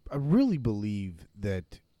 I really believe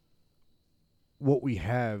that what we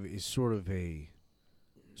have is sort of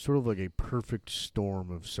like a perfect storm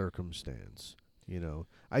of circumstance. You know,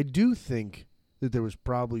 I do think that there was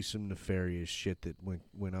probably some nefarious shit that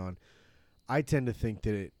went on. I tend to think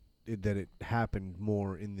that it happened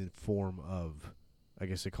more in the form of, I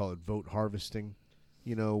guess they call it vote harvesting.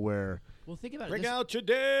 You know, where Well, think about Bring it. out your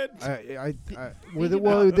dead.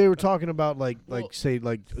 they were talking about like Well, say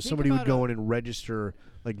like somebody would about go in and register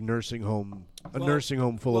like a nursing home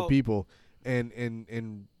full well- of people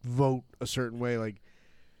and vote a certain way. Like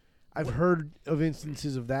I've heard of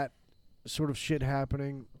instances of that sort of shit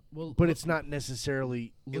happening, Well, but it's not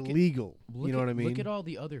necessarily look at- illegal. You know what I mean? Look at all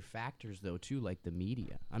the other factors, though, too, like the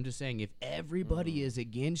media. I'm just saying, if everybody is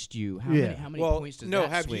against you, how Yeah. many Well, points does no.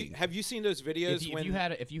 that Have swing? you seen those videos if when you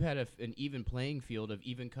had an even playing field of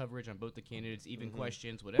even coverage on both the candidates, even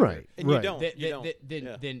questions, whatever, Right. and you don't, Then, you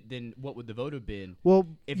don't. then what would the vote have been? Well,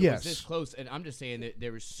 If yes. it was this close, and I'm just saying that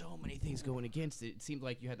there were so many things going against it. It seemed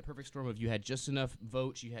like you had the perfect storm of you had just enough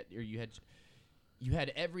votes, you had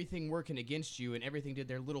everything working against you, and everything did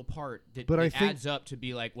their little part. That But I it think- adds up to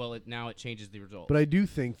be like, well, now it changes the result. But I do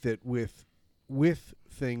think that with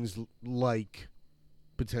things like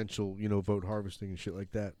potential, you know, vote harvesting and shit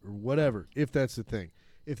like that, or whatever, if that's the thing,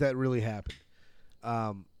 if that really happened,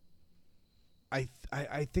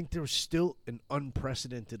 I think there was still an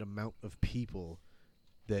unprecedented amount of people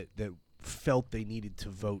that felt they needed to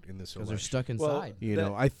vote in this because election. they're stuck Well, inside. You That-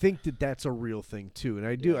 know, I think that's a real thing too, and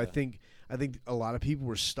I do. I Yeah. think a lot of people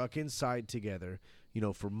were stuck inside together, you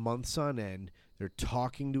know, for months on end. They're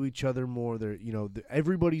talking to each other more. They're, you know,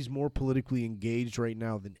 everybody's more politically engaged right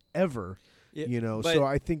now than ever. Yeah, You know, but- so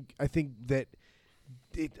I think that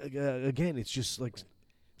it again, it's just like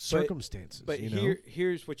circumstances. But you know?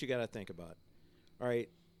 here's what you got to think about. All right,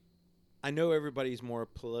 I know everybody's more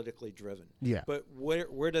politically driven. Yeah. But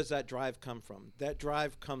where does that drive come from? That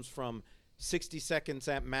drive comes from 60 seconds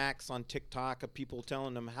at max on TikTok of people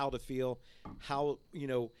telling them how to feel, how, you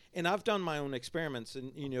know, and I've done my own experiments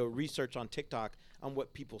and, you know, research on TikTok on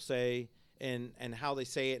what people say and how they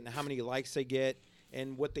say it and how many likes they get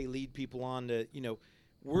and what they lead people on to, you know,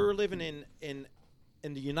 we're living in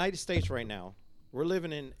the United States right now. We're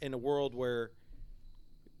living in a world where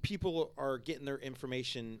people are getting their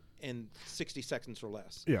information in 60 seconds or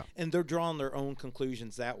less. Yeah. And they're drawing their own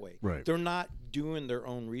conclusions that way. Right. They're not doing their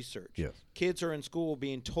own research. Yes. Kids are in school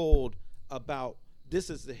being told about this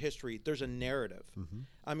is the history. There's a narrative. Mm-hmm.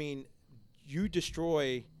 I mean,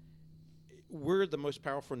 we're the most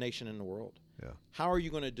powerful nation in the world. Yeah. How are you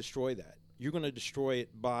going to destroy that? You're going to destroy it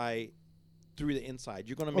through the inside.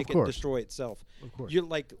 You're going to make it course. destroy itself. Of course. You're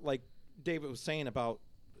like David was saying about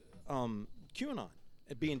QAnon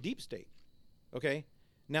being deep state. Okay,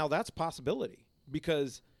 now that's a possibility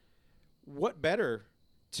because what better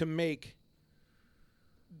to make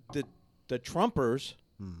the Trumpers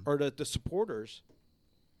or the supporters,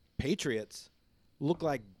 patriots, look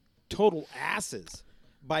like total asses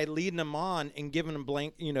by leading them on and giving them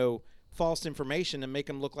blank, false information and make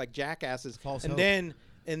them look like jackasses. False and hope.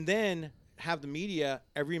 then have the media,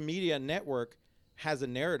 every media network has a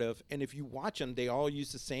narrative, and if you watch them, they all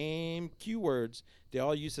use the same keywords, they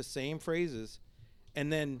all use the same phrases,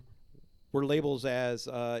 and then we're labels as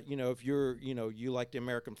if you're you like the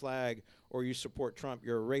American flag or you support Trump,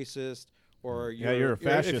 you're a racist, or you're a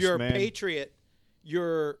fascist, if you're man. a patriot,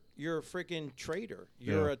 you're a freaking traitor,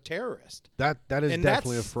 you're Yeah. a terrorist. That is And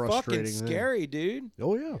definitely that's a frustrating fucking thing. scary, dude.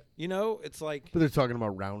 Oh yeah, It's like but they're talking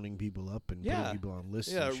about rounding people up and Yeah. putting people on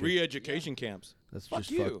lists. yeah, and shit. re-education camps. That's Fuck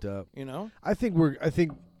just you. fucked up. I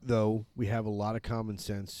think though we have a lot of common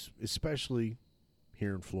sense, especially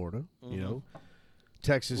here in Florida.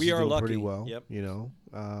 Texas We is are doing lucky. pretty well. Yep.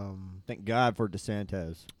 Thank God for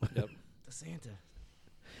DeSantis. Yep. The Santa.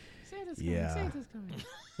 Santa's Yeah. coming. Santa's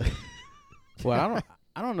coming. Well,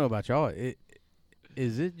 I don't know about y'all.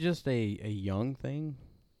 Is it just a young thing?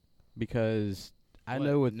 Because I What,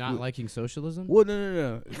 know with not liking socialism. Well,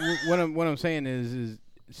 no. what I'm saying is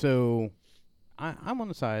so I'm on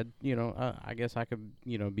the side. I guess I could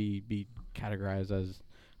be categorized as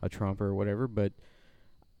a Trump or whatever. But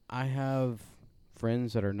I have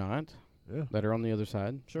friends that are not. Yeah. That are on the other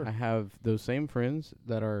side. Sure. I have those same friends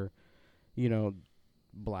that are,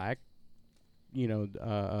 black,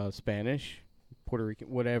 Spanish, Puerto Rican,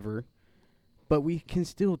 whatever. But we can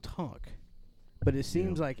still talk. But it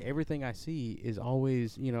seems like everything I see is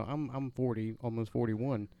always, I'm 40, almost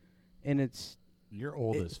 41, and it's You're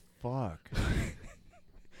old It- as fuck.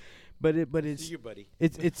 but it's See you, buddy.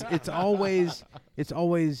 it's always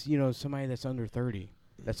somebody that's under 30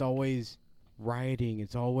 that's always rioting.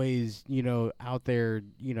 It's always out there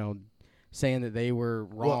saying that they were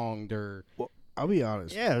wronged or I'll be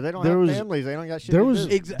honest. Yeah, they don't There have was- families. They don't got shit There to was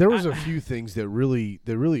do. there was a few things that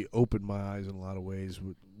really opened my eyes in a lot of ways.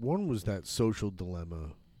 One was that Social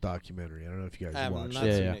Dilemma documentary. I don't know if you I guys have watched not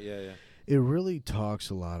it. seen Yeah. it. Yeah. It really talks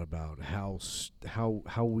a lot about how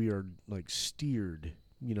we are like steered.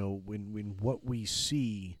 When what we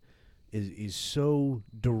see is so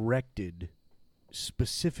directed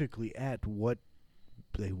specifically at what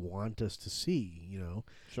they want us to see.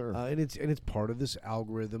 Sure. And it's part of this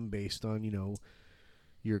algorithm based on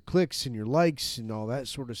your clicks and your likes and all that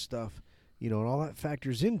sort of stuff, and all that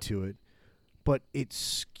factors into it. But it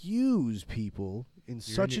skews people in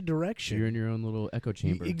such a direction. You're in your own little echo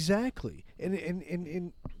chamber. Exactly,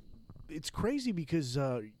 and it's crazy because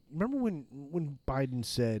remember when Biden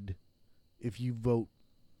said, if you don't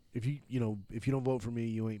vote for me,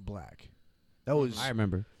 you ain't black. That was I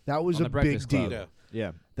remember. that was On a the big Breakfast deal. Club. Yeah.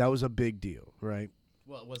 yeah. That was a big deal, right?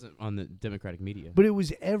 Well, it wasn't on the Democratic media. But it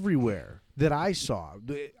was everywhere that I saw.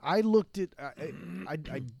 I looked at.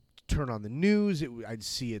 I'd turn on the news. I'd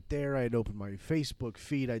see it there. I'd open my Facebook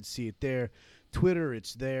feed. I'd see it there. Twitter,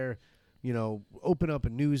 it's there. Open up a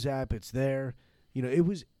news app. It's there. It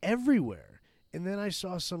was everywhere. And then I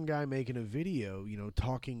saw some guy making a video.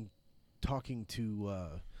 Talking to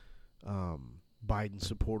Biden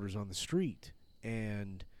supporters on the street,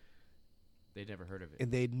 and They'd never heard of it.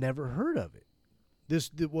 and they'd never heard of it.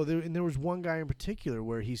 There was one guy in particular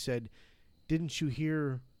where he said, "Didn't you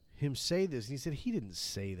hear him say this?" And he said he didn't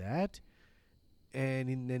say that.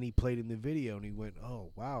 And then he played in the video, and he went,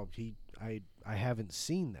 "Oh wow, I haven't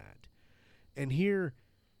seen that." And here,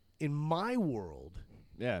 in my world,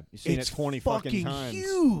 Yeah. You've seen it it's 20 fucking fucking times.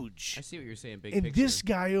 huge. I see what you're saying. Big And picture. this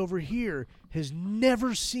guy over here has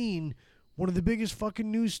never seen one of the biggest fucking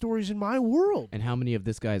news stories in my world. And how many of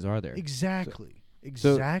this guys are there? Exactly.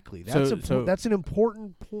 so- Exactly. That's an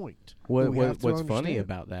important point. that we have to what's funny understand.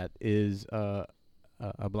 about that is a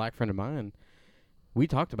black friend of mine, we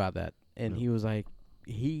talked about that, and he was like,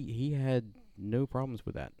 he had no problems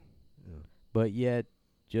with that. Yeah. But yet,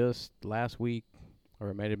 just last week, or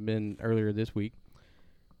it might have been earlier this week,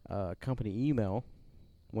 company email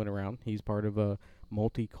went around. He's part of a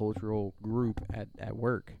multicultural group at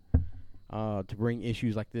work to bring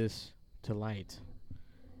issues like this to light.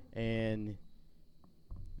 And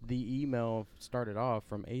the email started off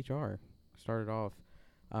from HR.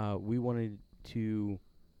 We wanted to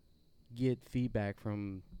get feedback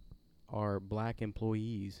from our black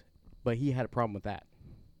employees, but he had a problem with that.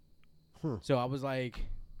 Huh. So I was like,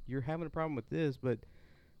 you're having a problem with this, but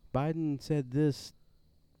Biden said this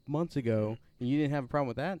months ago, and you didn't have a problem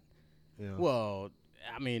with that? Yeah. Well,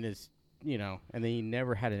 I mean, it's, and then he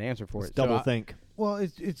never had an answer for It's it. double so think. Well,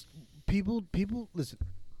 it's people listen.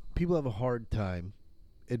 People have a hard time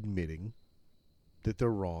admitting that they're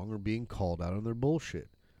wrong or being called out on their bullshit.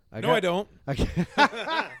 I don't. I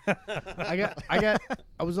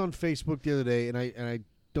was on Facebook the other day, and I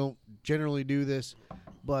don't generally do this,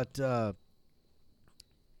 but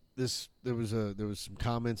there was some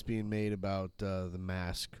comments being made about the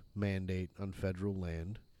mask mandate on federal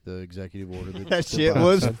land, the executive order That shit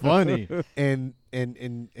was funny. and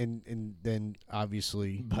then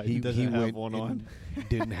obviously Biden he doesn't have went one and on.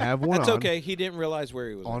 didn't have one That's on. okay. He didn't realize where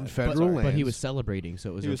he was On at. federal Sorry. land. But he was celebrating,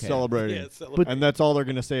 so it was He was okay. celebrating. Yeah, celebrate. And that's all they're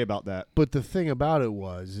going to say about that. But the thing about it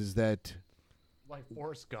is that Like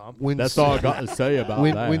Forrest Gump. when That's all I got to say about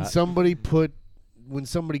when that. when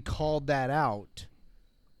somebody called that out,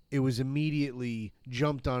 it was immediately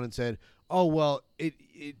jumped on and said, "Oh well,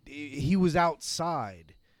 he was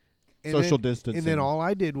outside." And Social then, distancing. And then all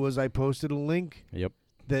I did was I posted a link Yep.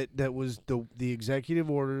 that was the executive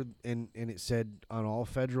order, and it said on all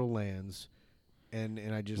federal lands, and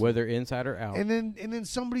I just Whether inside or out. and then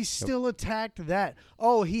somebody still attacked that.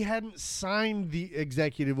 Oh, he hadn't signed the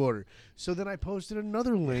executive order. So then I posted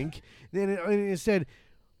another link, and it said,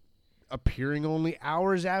 appearing only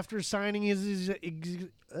hours after signing his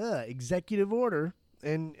executive order,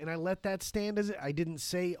 and I let that stand as it. I didn't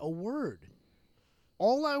say a word.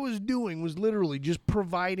 All I was doing was literally just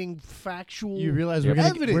providing factual. You realize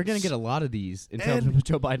evidence. we're gonna get a lot of these until And-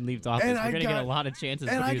 Joe Biden leaves office. and We're I gonna get got- a lot of chances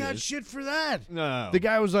and to I do got this. shit for that. No. The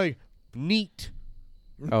guy was like, "Neat."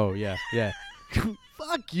 Oh, yeah, yeah.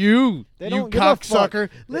 Fuck you, They you don't give a fuck. cocksucker.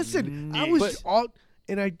 Listen, I Neat. was all,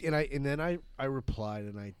 and then I replied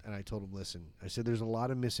and I told him, listen, I said there's a lot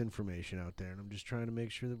of misinformation out there, and I'm just trying to make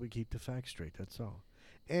sure that we keep the facts straight. That's all.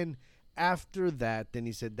 And after that, then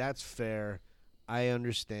he said, that's fair. I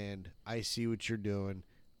understand. I see what you're doing.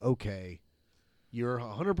 Okay, you're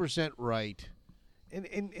 100% right.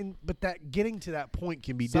 And but that getting to that point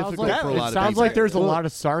can be Sounds difficult like, for a it lot of sounds people. like there's a Well, lot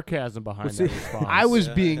of sarcasm behind that response. I was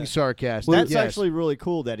being sarcastic. That's yes. actually really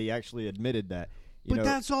cool that he actually admitted that. You but know,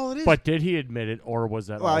 that's all it is. But did he admit it, or was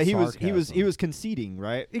that well, all he sarcasm? was conceding,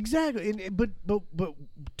 right? Exactly, but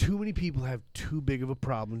too many people have too big of a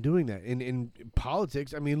problem doing that. In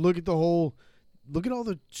politics, I mean, look at all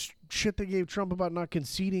the shit they gave Trump about not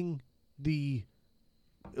conceding the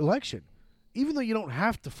election. Even though you don't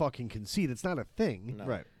have to fucking concede, it's not a thing. No.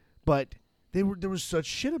 Right. But there was such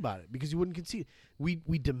shit about it because he wouldn't concede. We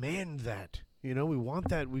demand that. You know, we want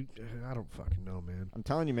that. I don't fucking know, man. I'm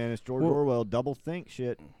telling you, man, it's George Well- Orwell double think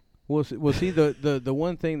shit. Well, see, the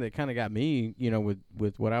one thing that kind of got me,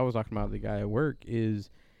 with what I was talking about, the guy at work, is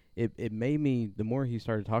it made me, the more he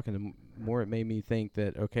started talking, the more it made me think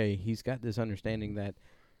that, okay, he's got this understanding that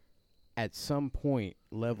at some point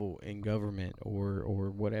level in government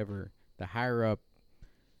or whatever, the higher up,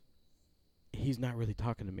 he's not really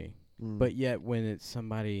talking to me. But yet when it's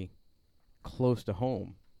somebody close to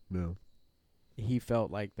home, no. he felt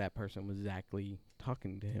like that person was exactly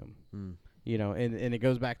talking to him. And it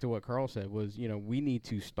goes back to what Carl said was, we need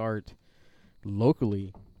to start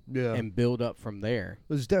locally Yeah. and build up from there.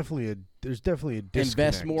 There's definitely a disconnect.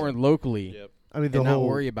 Invest more in locally Yep. I mean, the and not whole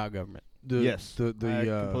worry about government. Yes. I I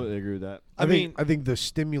completely agree with that. I mean- think the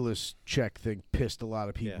stimulus check thing pissed a lot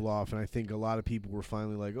of people Yeah. off, and I think a lot of people were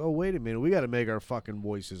finally like, "Oh, wait a minute, we got to make our fucking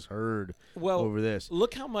voices heard Well, over this."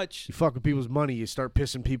 look how much. You fuck with people's money, you start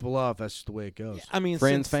pissing people off. That's just the way it goes. I mean,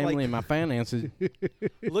 Friends, since, family, like, and my finances.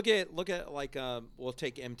 look at like we'll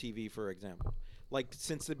take MTV for example. Like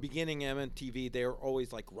since the beginning of MTV, they were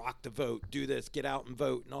always like rock the vote, do this, get out and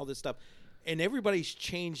vote, and all this stuff. And everybody's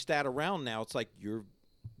changed that around now. It's like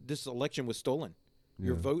this election was stolen.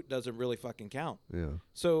 Your Yeah. vote doesn't really fucking count. Yeah.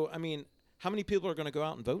 So I mean, how many people are going to go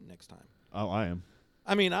out and vote next time? Oh, I am.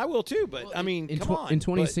 I mean, I will too, but I mean, come on. In but-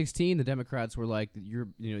 2016, the Democrats were like, your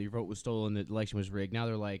vote was stolen, the election was rigged. Now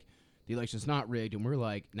they're like, the election's not rigged, and we're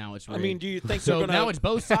like, now it's I rigged. mean, do you think so they're going now to? it's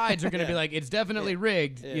both sides are going to be Yeah. like, it's definitely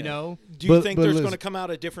rigged, Yeah. you know? Do you But- think but there's listen- going to come out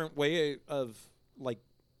a different way of like,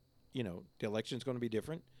 the election's going to be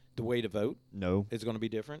different? The way to vote No. is going to be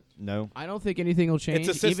different. No. I don't think anything will change.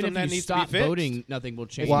 system Even if that you needs to be stop fixed. voting, nothing will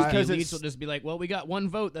change. Why? The Because elites it's- will just be like, well, we got one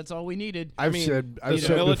vote. That's all we needed. I've mean, said Does the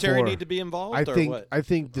said military before, need to be involved, I or think what? I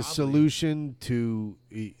think the Probably. solution to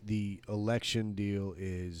the election deal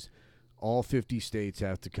is all 50 states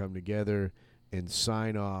have to come together and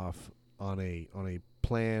sign off on a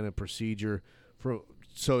plan, a procedure for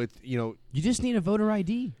so it You just need a voter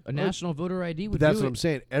ID. A national voter ID would But that's do what it. I'm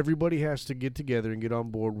saying. Everybody has to get together and get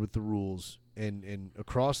on board with the rules, and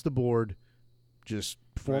across the board, just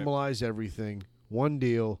formalize everything. One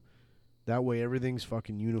deal. That way, everything's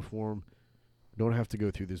fucking uniform. Don't have to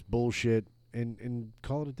go through this bullshit and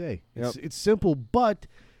call it a day. It's simple, but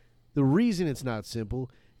the reason it's not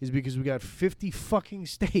simple is because we got 50 fucking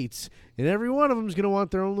states, and every one of them is going to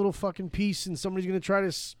want their own little fucking piece, and somebody's going to try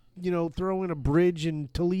to, throw in a bridge in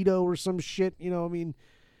Toledo or some shit. I mean,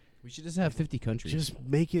 We should just have 50 countries. just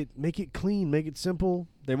make it clean, make it simple.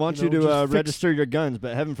 They want You you, know, to just fix- register your guns,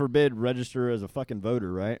 but heaven forbid register as a fucking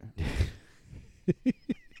voter, right?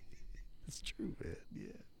 It's true, man.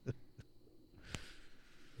 Yeah.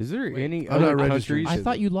 Is there Wait, any I'm not other registering. countries? I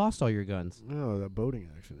thought you lost all your guns. No, that boating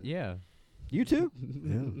accident. Yeah. You too?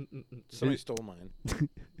 Yeah. Somebody stole mine.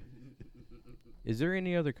 Is there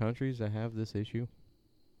any other countries that have this issue?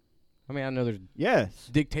 I mean, I know there's Yes.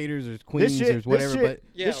 dictators, there's queens, This there's whatever, shit,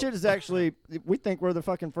 Yeah. this shit is actually. We think we're the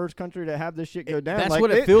fucking first country to have this shit go down. that's like,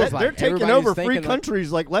 what it feels They're like. taking Everybody's over free thinking, like-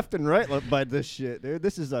 countries like left and right by this shit, dude.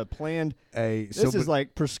 This is a planned. Hey, This is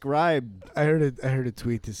like prescribed. I heard a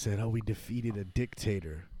tweet that said, "Oh, we defeated a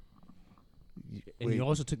dictator." And Wait, you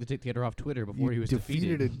also took the dictator off Twitter before you he was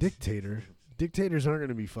defeated defeated. a dictator. Dictators aren't going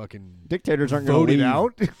to be fucking Dictators aren't going to voted leave.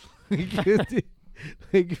 out.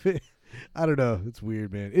 Like, I don't know. It's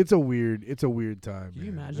weird, man. It's a weird time. Can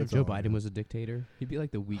you man. imagine That's if Joe all I Biden know. was a dictator? He'd be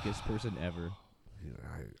like the weakest person ever.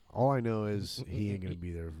 All I know is he ain't going to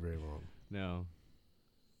be there for very long. No.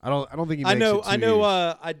 I don't think he. I Makes know. It 2 I know.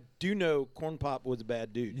 years. I do know. Corn Pop was a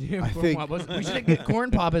bad dude. Yeah, I Corn think- Pop we should get Corn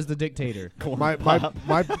Pop as the dictator.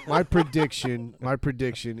 my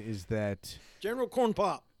prediction is that General Corn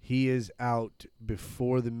Pop. he is out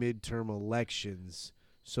before the midterm elections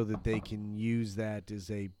so that they can use that as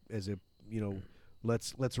a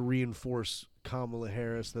let's reinforce Kamala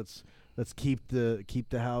Harris. Let's keep the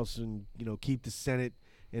House and keep the Senate,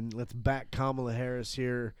 and let's back Kamala Harris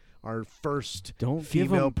here, our first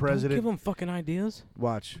female president. Don't give them fucking ideas.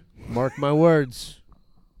 Watch, mark my words.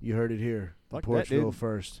 You heard it here. Fuck that, Portugal dude.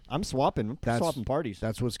 first. I'm swapping. I'm That's- swapping parties.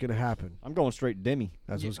 That's what's gonna happen. I'm going straight Demi.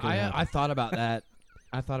 That's what's gonna happen. I thought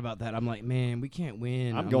about that. I'm like, man, we can't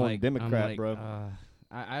win. I'm going like, Democrat, like, bro.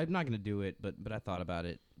 I'm not gonna do it, but I thought about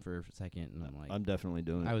it for a second, and I'm like, I'm definitely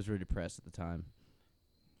doing I it. was really depressed at the time.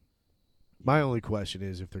 My only question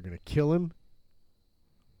is if they're going to kill him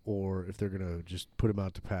or if they're going to just put him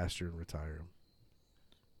out to pasture and retire him.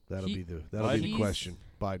 That'll be the He's- question.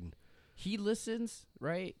 Biden. He listens,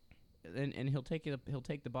 right? And he'll take the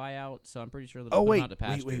buyout. So I'm pretty sure they'll Oh put him wait, out to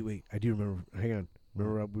pasture. wait. I do remember. Hang on.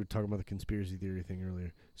 Remember we were talking about the conspiracy theory thing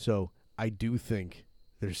earlier. So I do think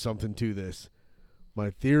there's something to this. My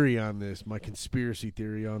theory on this, my conspiracy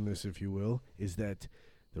theory on this, if you will, is that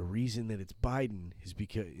the reason that it's Biden is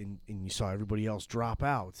because, and you saw everybody else drop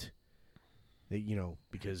out, that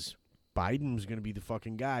because Biden was going to be the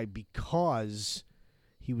fucking guy because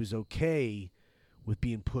he was okay with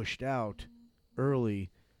being pushed out early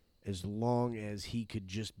as long as he could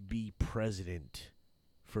just be president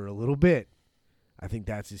for a little bit. I think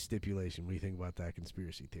that's his stipulation. What do you think about that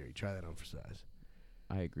conspiracy theory? Try that on for size.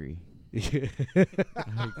 I agree.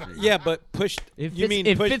 Yeah, but pushed. It you fits- mean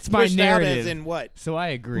it push, fits my pushed out as narrative. in what? So I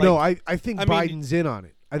agree. No, I think I mean, Biden's in on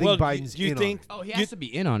it. I think well, Biden's do you in think? on it. Oh, he you- has to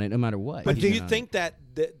be in on it no matter what. But He's do in you on think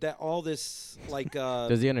it. that all this like?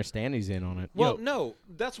 Does he understand he's in on it? Well, Yo, no,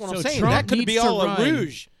 that's what so I'm saying. Trump That could needs be to all a run.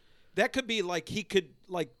 rouge. That could be like he could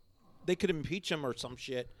like they could impeach him or some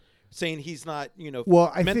shit, saying he's not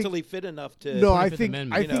Well, I think- mentally fit enough to. No, I 25th think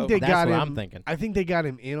Amendment, I you think know. they That's got what him. I'm thinking. I think they got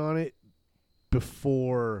him in on it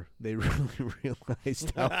before they really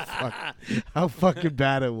realized how fucking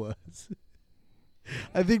bad it was.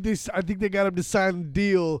 I think they got him to sign the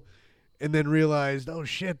deal, and then realized, oh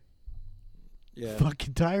shit, Yeah.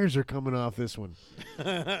 fucking tires are coming off this one.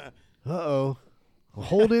 Uh-oh.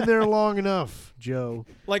 Hold in there long enough, Joe.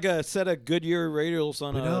 Like a set of Goodyear radials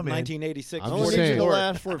on But a no, man. 1986 I'm I just only Ford need you saying. to Explorer.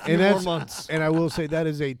 last for a few And more that's months. and I will say that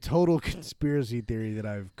is a total conspiracy theory that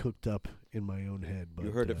I've cooked up in my own head. But,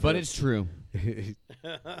 You heard it But it's true.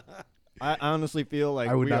 I honestly feel like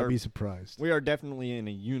I would we not are, be surprised. we are definitely in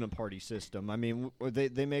a uniparty system. I mean,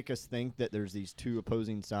 they make us think that there's these two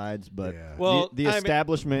opposing sides, but Yeah. Well, the I mean-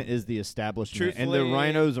 establishment is the establishment, and the Truthfully,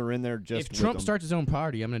 rhinos are in there just If with Trump them. starts his own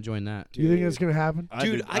party, I'm going to join that. Do you think that's going to happen?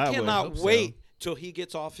 Dude, I would cannot hope so. wait till he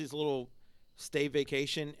gets off his little stay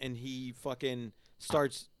vacation and he fucking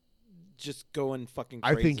starts just going fucking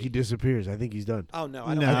I crazy. think he disappears. I think he's done. Oh no,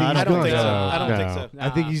 I No, don't. I I don't don't think so. think so. I don't think so. I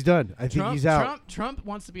think he's done. I think he's out. Trump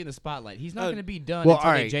wants to be in the spotlight. He's not Uh, going to be done well, until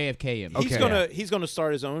all right. they JFK him. Okay. He's gonna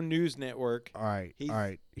start his own news network. All right. He's- All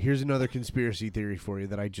right. Here's another conspiracy theory for you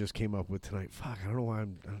that I just came up with tonight. Fuck, I don't know why I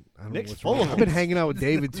don't Nick's know what's full wrong. of I've been them. hanging out with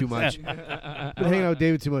David too much. Been hanging out with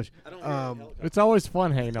David too much. I don't It's always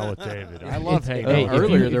fun hanging out with David. I love hanging Hey, out. if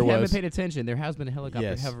earlier you, if there you haven't was. paid attention, there has been a helicopter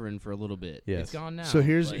Yes. hovering for a little bit. Yes. It's gone now. So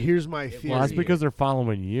here's Like, my it theory. Well, that's was- because they're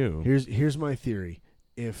following you. Here's my theory.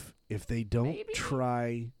 If they don't Maybe.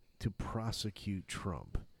 try to prosecute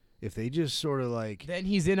Trump, if they just sort of like Then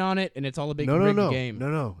he's in on it, and it's all a big no, rigged game.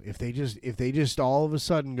 No. If they just all of a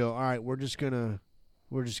sudden go, all right, we're just gonna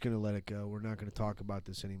let it go. We're not gonna talk about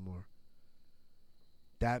this anymore.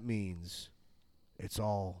 That means it's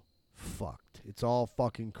all fucked. It's all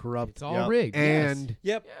fucking corrupt. It's all Yep. rigged. And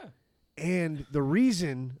Yep. and the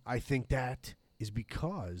reason I think that is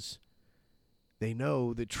because they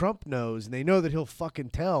know that Trump knows, and they know that he'll fucking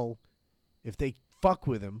tell if they fuck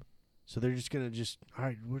with him. So they're just gonna all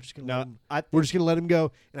right, we're just gonna let him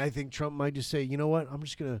go. And I think Trump might just say, you know what, I'm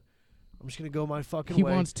just gonna go my fucking He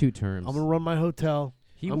way. wants 2 terms. I'm gonna run my hotel.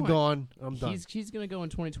 I'm gone. I'm done. He's gonna go in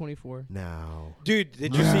 2024. No. Dude,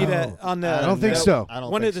 did you see that on the? I don't think so. I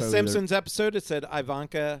don't One think of the so either. Simpsons episode, it said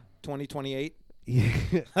Ivanka 2028.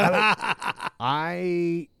 Yeah.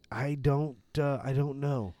 I don't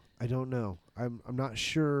know. I don't know. I'm not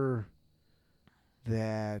sure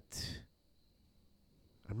that.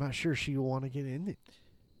 I'm not sure she will want to get in it.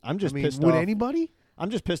 I'm just pissed would off. anybody? I'm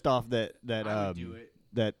just pissed off that I would do it.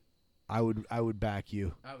 that I would back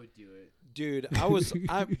you. I would do it. Dude, okay.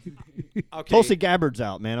 Tulsi Gabbard's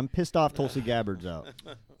out, man. I'm pissed off. Tulsi Gabbard's out.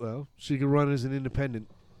 Well, she could run as an independent,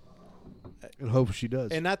 and hope she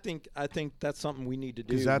does. And I think that's something we need to do.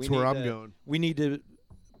 Because that's We where need I'm to- going. We need to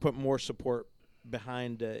put more support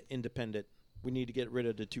behind independent. We need to get rid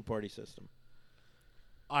of the 2-party system.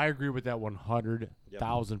 I agree with that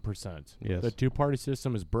 100,000%. Yes. The 2-party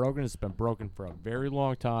system is broken. It's been broken for a very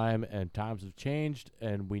long time, and times have changed,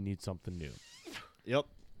 and we need something new. Yep.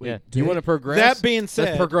 Yeah. Do you want to progress? That being said,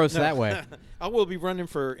 let's progress no. that way. I will be running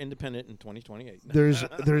for independent in 2028. There's I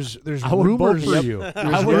would vote rumors. for you. I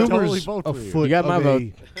There's would rumors totally vote for you. afoot You got my of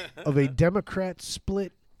vote. of a Democrat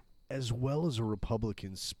split as well as a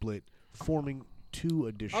Republican split, forming 2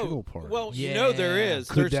 additional parties. Well, you know there Yeah. is.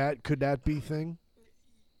 could There's- that be thing?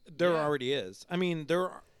 There already is. I mean,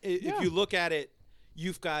 if Yeah. you look at it,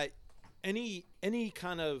 you've got any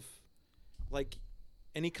kind of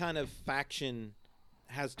faction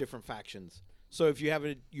has different factions. So if you have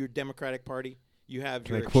your Democratic Party, you have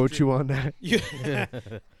Can your I quote you on that?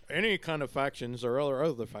 any kind of factions or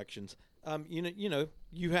other factions.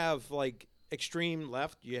 You have like extreme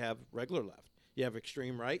left, you have regular left, you have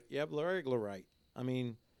extreme right, you have regular right. I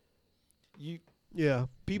mean, Yeah.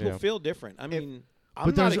 people Yeah. feel different. I mean,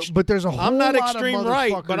 I'm But not there's a whole I'm not lot extreme of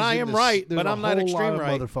right, motherfuckers but I in am the right, there's but a I'm not whole lot extreme of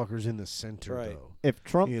right. motherfuckers in the center, Right. though. If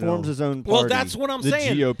Trump You forms know. his own party, Well, that's what I'm the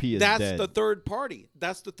saying. GOP is That's dead. the third party.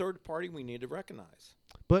 That's the third party we need to recognize.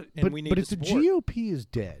 But And we need to if the support. GOP is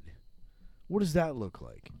dead, what does that look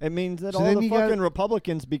like? It means that So all then the you got- fucking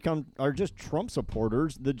Republicans are just Trump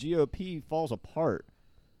supporters. The GOP falls apart.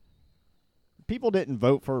 People didn't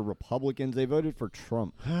vote for Republicans; they voted for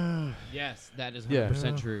Trump. Yes, that is 100%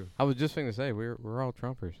 Yeah. true. I was just going to say we're all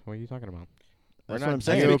Trumpers. What are you talking about? That's we're what not I'm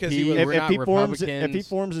saying. GOP, Because he was- we're If not he forms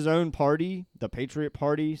Republicans. his own party, the Patriot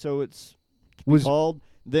Party, so it's Was called,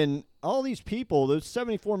 then all these people, those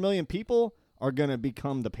 74 million people, are going to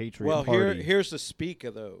become the Patriot Well, Party. here's the speak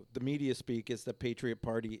though. The media speak is the Patriot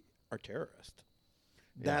Party are terrorists.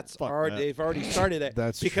 That's fuck already that. they've already started it.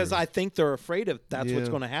 That's because true. I think they're afraid of that's what's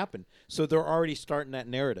Yeah. going to happen. So they're already starting that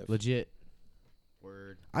narrative. Legit.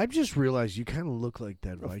 Word. I just realized you kind of look like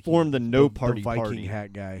that Viking. Form the no party the Viking party.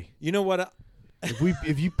 hat guy. You know what?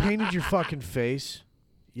 If you painted your fucking face,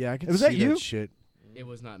 yeah, I can Was see that you? shit. It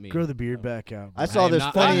was not me. Grow the beard back out. I saw am this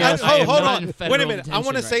not- funny I- ass. I am hold not on. in Wait a federal minute. I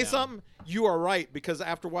want to detention say right now. something. You are right because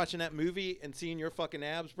after watching that movie and seeing your fucking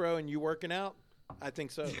abs, bro, and you working out, I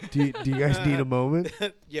think so. do you guys need a moment?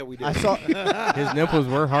 Yeah, we did. I saw. His nipples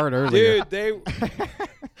were hard earlier. Dude,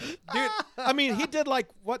 I mean, he did like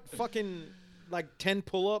 10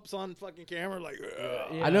 pull-ups on fucking camera, like.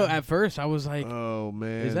 I know. At first, I was like, Oh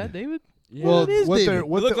man, "Is that David?" well, it is what David. they're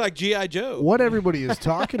what Look the- like GI Joe. what everybody is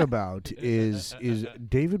talking about is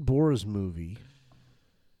David Bora's movie.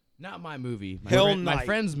 Not my movie. My, Hell my Night.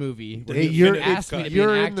 friend's movie. The Hey, He you're asked me to be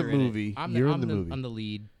you're an in the actor in it. movie. I'm You're the, in the I'm movie. I'm the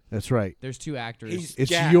lead. That's right. There's 2 actors. He's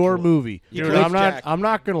It's Jack. your movie. He Dude, plays I'm not. Jack. I'm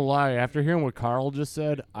not gonna lie. After hearing what Carl just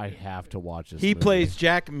said, I have to watch this. He movie. plays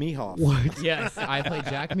Jack Mehoff. What? Yes, I play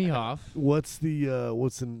Jack Mehoff. What's the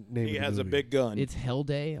name? He of the has a movie? big gun. It's Hell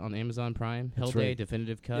Day on Amazon Prime. Hell That's Day right.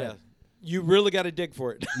 definitive cut. Yeah. You really got to dig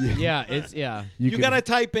for it. Yeah, it's yeah. You can- got to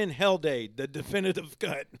type in Hell Day, the definitive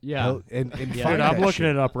cut. Yeah. hell- and Yeah. find Dude, I'm that looking shit.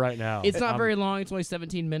 it up right now. It's not I'm- very long. It's only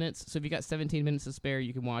 17 minutes. So if you got 17 minutes to spare,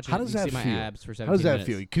 you can watch it. How does you can that see feel? my abs for 17 How does that minutes.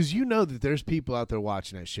 feel? Because you know that there's people out there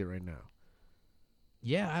watching that shit right now.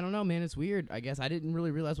 Yeah, I don't know, man. It's weird. I guess I didn't really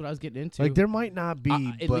realize what I was getting into. Like there might not be,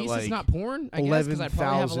 At but least like it's not porn. I guess because I'd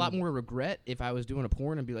probably have a lot 11,000 more regret if I was doing a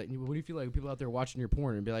porn and be like, "What do you feel like people out there watching your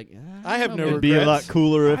porn?" And be like, I have no It'd be a lot regrets.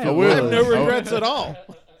 cooler if I it have I have was. no regrets at all.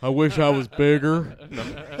 I wish I was bigger.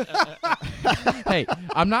 Hey,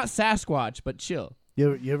 I'm not Sasquatch, but chill.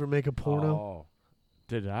 You ever make a porno? Oh.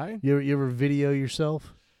 Did I? You ever video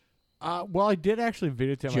yourself? Well, I did actually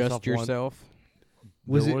videotape myself Just yourself.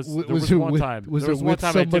 Was there it was, w- there was was it one with- time. was there it was one with time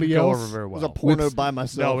it somebody didn't go else? over very It was well. a porno With- by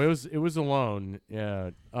myself. No, it was alone. Yeah.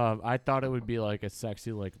 I thought it would be like a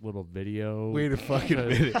sexy like little video. Wait a fucking to,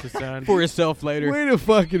 minute. to send. For yourself later. Wait a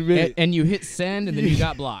fucking minute. And you hit send, and then you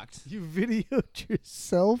got blocked. You videoed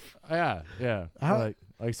yourself? Yeah. How- Like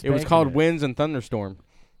It was spanking called it. Winds and Thunderstorm.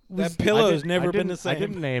 That I pillow's didn't- never I been didn't- the same. I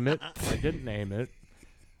didn't name it. I didn't name it.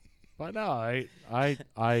 But no, I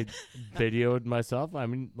videoed myself. I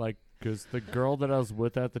mean, like, because the girl that I was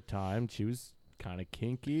with at the time, she was kind of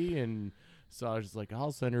kinky, and so I was just like,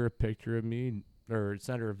 I'll send her a picture of me, or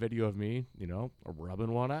send her a video of me,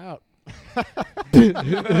 rubbing one out. Did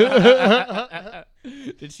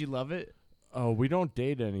she love it? Oh, we don't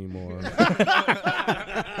date anymore.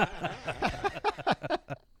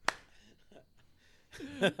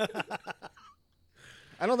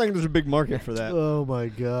 I don't think there's a big market for that. Oh my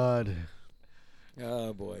god.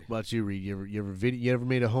 Oh boy. What about you, Reed? You ever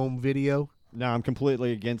made a home video? No, I'm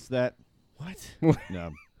completely against that. What?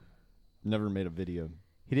 No, never made a video.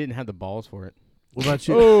 He didn't have the balls for it. What about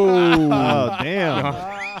you? Oh, damn!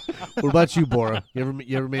 What about you, Bora?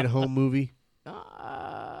 You ever made a home movie?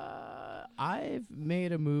 I've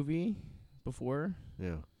made a movie before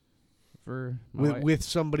Yeah. for my With wife. with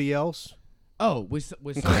somebody else? with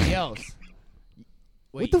somebody else.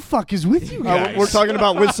 What Wait, the fuck is with you guys? We're talking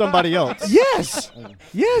about with somebody else. Yes.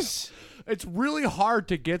 Yes. It's really hard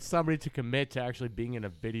to get somebody to commit to actually being in a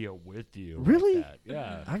video with you. like Really? that.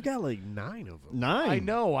 Yeah. I've got like 9 of them. 9. I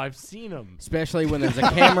know. I've seen them. Especially when there's a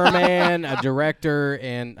cameraman, a director,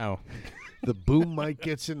 and The boom mic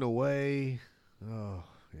gets in the way. Oh,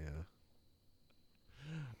 yeah.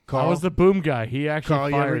 I was the boom guy. He actually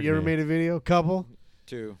Carl, fired you ever me. made a video? Couple?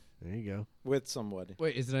 2 There you go. with somebody.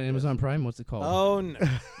 wait, is it on Amazon Prime? What's it called? Oh no,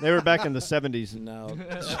 They were back in the 70s. no,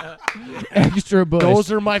 Extra bush.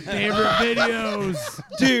 Those are my favorite videos.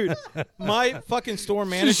 dude. My fucking store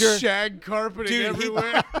manager, shag carpeting Dude, he-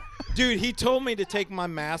 everywhere. dude, he told me to take my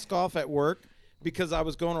mask off at work because I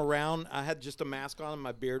was going around. I had just a mask on and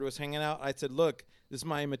my beard was hanging out. I said, "Look, this is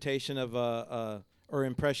my imitation of or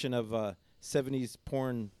impression of 70s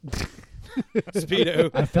porn speedo."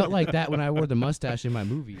 I felt like that when I wore the mustache in my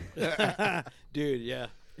movie. Dude, yeah.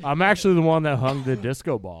 I'm actually the one that hung the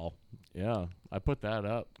disco ball. Yeah, I put that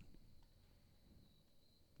up.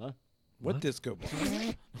 What disco ball?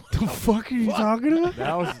 The fuck are you talking about?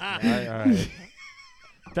 That was all right.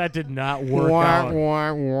 That did not work out.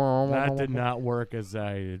 That did not work as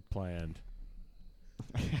I had planned.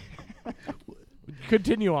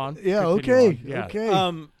 Continue on. Yeah, Continue okay. on. Yeah.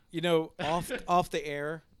 Okay. You know, off the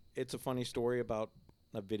air, it's a funny story about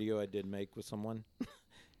a video I did make with someone.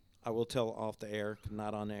 I will tell off the air,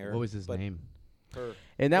 not on the air. What was his but name? Her.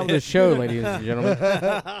 that was a show, ladies and gentlemen.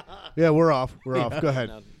 Yeah, we're off. We're off. Go ahead.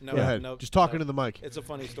 No, Go ahead. no, Just talking no. to the mic. It's a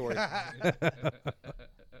funny story.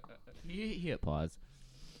 He hit pause.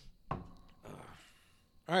 All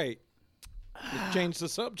right. Let's change the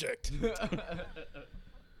subject.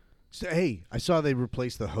 So, hey, I saw they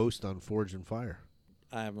replaced the host on Forge and Fire.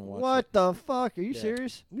 I haven't watched What the fuck? Are you Yeah.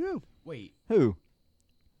 serious? Yeah. Wait, Who?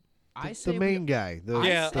 I say The main guy. The,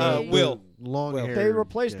 Yeah, the Will. Long Will. hair. They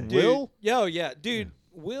replaced it. Will? Dude, yeah. Dude,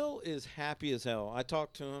 Will is happy as hell. I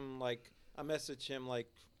talked to him, I messaged him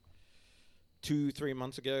 2-3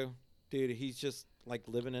 months ago. Dude, he's just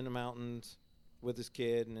living in the mountains with his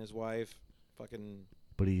kid and his wife. Fucking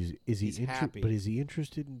But he's happy. But is he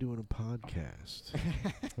interested in doing a podcast?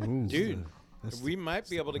 dude. That's We might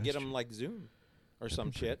be the able to get question. him Zoom or That'd some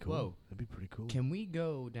be pretty shit. Cool. Whoa. That'd be pretty cool. Can we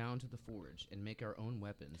go down to the forge and make our own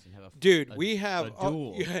weapons and have a Dude, a- we have a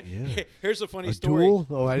duel? Yeah. Here's a funny a story. duel?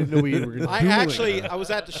 Oh, I didn't know we were going to I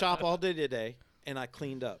was at the shop all day today, and I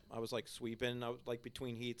cleaned up. I was sweeping. I was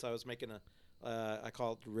between heats. I was making I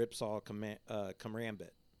call it the ripsaw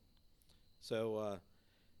Camrambit. So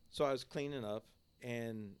I was cleaning up,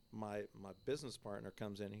 and my business partner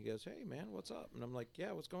comes in. And he goes, "Hey man, what's up?" And I'm like,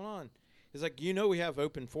 "Yeah, what's going on?" He's like, we have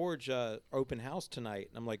Open Forge open house tonight.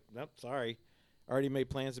 And I'm like, "Nope, sorry, I already made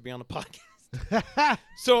plans to be on the podcast."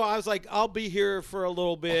 So I was like, I'll be here for a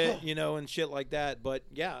little bit, and shit like that. But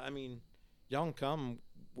yeah, I mean, y'all can come.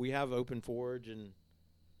 We have Open Forge and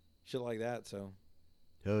shit like that. So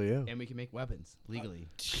Hell yeah. and we can make weapons legally.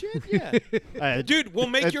 shit, yeah, dude, we'll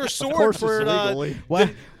make your Of sword course for it's legally.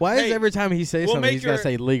 Why Hey, is every time he says we'll something, make he's got to your-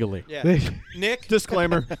 say legally? yeah. Nick,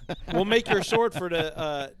 Disclaimer. we'll make your sword for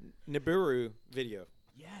the Nibiru video,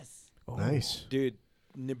 Yes. Nice. dude.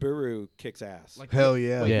 Nibiru kicks ass. Like, Hell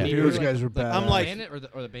yeah. Yeah. Dude, Nibiru, those like guys the- were bad. I'm like- planet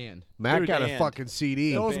or the band. Matt Dude, got a and- fucking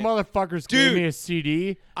CD. Those Man. motherfuckers Dude. gave me a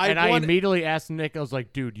CD, I and I want- immediately asked Nick. I was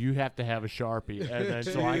like, "Dude, you have to have a Sharpie." And then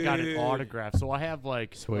so I got an Dude. autograph. So I have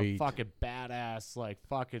like a Sweet. fucking badass, like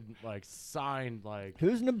fucking like signed like.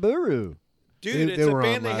 Who's Nibiru? Dude, They it's a were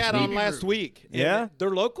band on they last had on week. last week. And Yeah?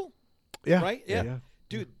 they're local, Yeah. right? Yeah.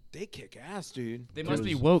 Dude, they kick ass, dude. They must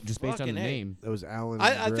be was woke just based on fucking the A. name. That was Alan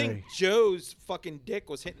I Gray. think Joe's fucking dick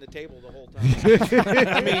was hitting the table the whole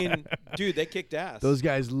time. I mean, dude, they kicked ass. Those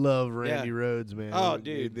guys love Randy Yeah. Rhodes, man. Oh,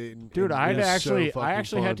 dude. Dude, I had to they're actually, so I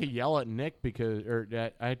actually had to fucking yell at Nick because, or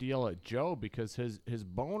I had to yell at Joe because his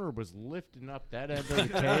boner was lifting up that end of the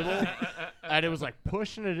table, and it was like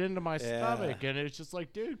pushing it into my Yeah. stomach, and it's just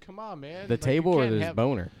like, dude, come on, man. The Like, you table or can't this have-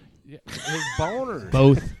 boner? Yeah, his boner.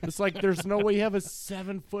 Both. It's like there's no way you have a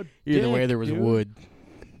 7-foot. Either dick, way, there was dude. wood.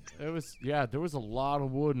 It was there was a lot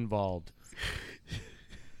of wood involved.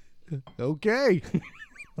 Okay.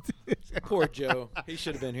 Poor Joe. He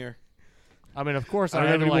should have been here. I mean, of course, I I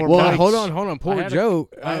don't had have to any like. more Well, Nice. hold on. Poor had to- Joe.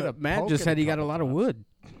 I had to Matt poke just it said he a got a couple lot of times. wood.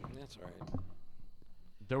 That's all right.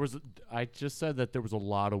 There was. I just said that there was a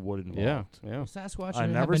lot of wood involved. Yeah, yeah. Well, Sasquatch I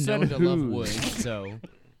have never been said known to love whose. wood, so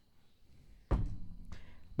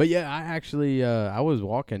But yeah, I actually I was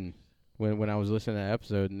walking when I was listening to that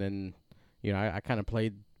episode, and then I kind of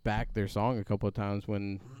played back their song a couple of times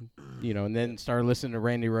when and then started listening to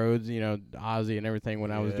Randy Rhoads, Ozzy and everything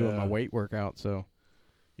when I was doing my Yeah. weight workout. So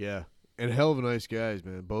Yeah. And hell of a nice guys,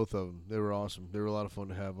 man. Both of them. They were awesome. They were a lot of fun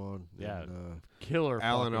to have on. Yeah. And, Killer.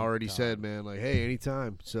 Alan fucking already time. said, man, like, hey,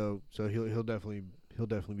 anytime. So he'll definitely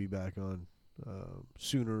be back on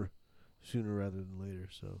sooner rather than later.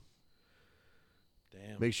 So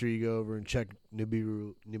Damn. make sure you go over and check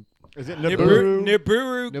Nibiru. Is it Nibiru,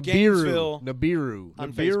 Nibiru? Nibiru, Gainesville. Nibiru.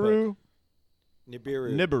 On Nibiru?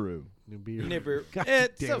 Nibiru. Nibiru. Nibiru. Nibiru. God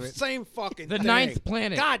It's damn the it. same fucking the thing. ninth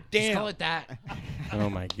planet. God Just damn. call it that. oh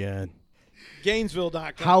my god,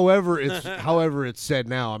 Gainesville.com. However it's said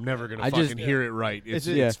now, I'm never gonna I fucking just- hear it right. It's,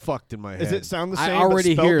 Yeah. it's fucked in my head. Does it sound the same? I but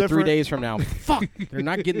already spelled hear 3 different? days from now. Fuck, they're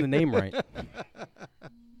not getting the name right.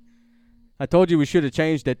 I told you we should have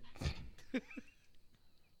changed it.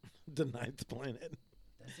 The ninth planet.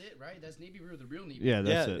 That's it, right? That's Nibiru, the real Nibiru. Yeah,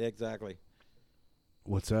 that's yeah, it. exactly.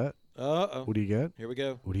 What's that? Uh-oh. What do you get? Here we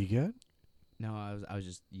go. What do you get? No, I was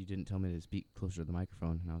just, you didn't tell me to speak closer to the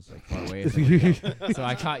microphone, and I was like far away. So, like, so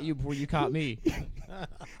I caught you before you caught me.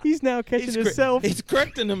 He's now catching He's himself. He's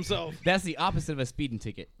correcting himself. That's the opposite of a speeding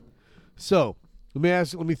ticket. So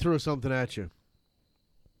let me throw something at you.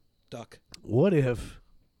 Duck. What if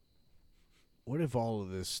all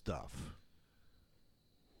of this stuff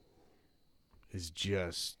is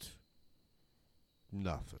just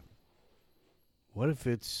nothing? What if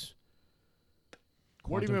it's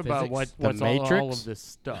What do you mean Quantum about physics? what's The all Matrix? of this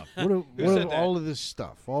stuff? what if said that? all of this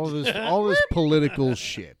stuff, all this political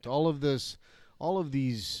shit, all of these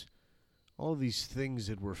things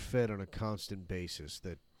that we're fed on a constant basis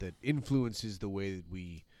that influences the way that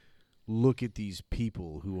we look at these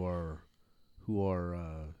people who are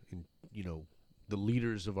the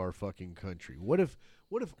leaders of our fucking country. What if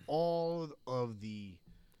all of the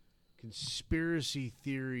conspiracy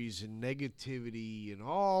theories and negativity and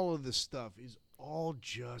all of the stuff is all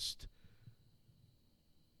just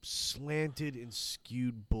slanted and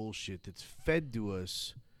skewed bullshit that's fed to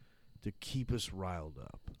us to keep us riled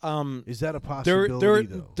up? Is that a possibility,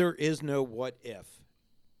 though? There is no what if.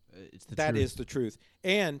 It's the That truth. is the truth.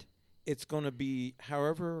 And it's going to be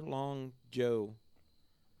however long Joe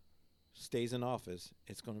stays in office,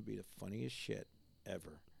 it's going to be the funniest shit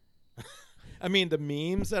ever. I mean, the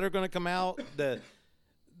memes that are going to come out, the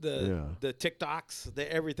TikToks,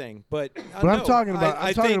 the everything. But But I'm talking about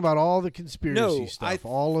I talking think- about all the conspiracy No, stuff,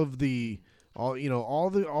 all the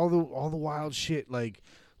wild shit like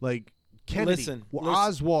Kennedy, Listen,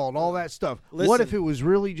 Oswald, all that stuff. What Listen. if it was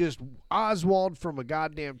really just Oswald from a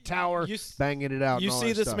goddamn tower You s- banging it out? You and all see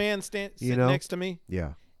that this stuff? man sitting know? next to me?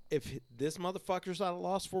 Yeah, If this motherfucker's at a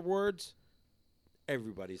loss for words,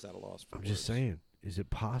 everybody's at a loss for I'm words. just saying. Is it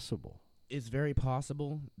possible? It's very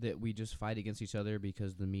possible that we just fight against each other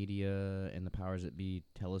because the media and the powers that be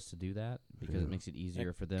tell us to do that because Yeah. it makes it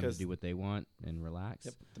easier for them to 'cause- do what they want and relax.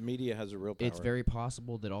 Yep, the media has a real power. It's very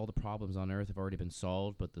possible that all the problems on Earth have already been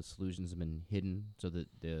solved, but the solutions have been hidden so that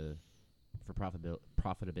for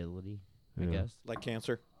profitability, I Yeah. guess. like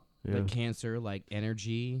cancer. Yeah. Like cancer, like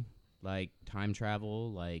energy, like time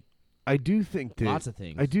travel, like I do think that lots of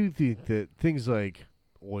things. I do think that things like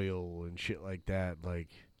oil and shit like that, like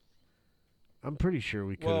I'm pretty sure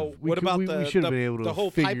we could. Well, have what about we the should have been able to the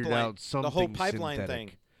whole have figured pipeline, out something the whole pipeline synthetic.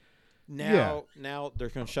 thing? Now they're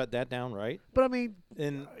going to shut that down, right? But I mean,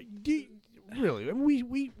 And really, I mean,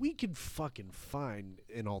 we could fucking find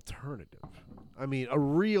an alternative. I mean, a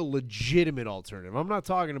real legitimate alternative. I'm not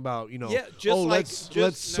talking about Yeah, just like- let's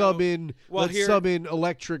just sub no. in Well, let's here- sub in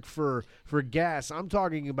electric for gas. I'm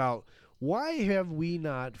talking about why have we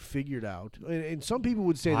not figured out? And some people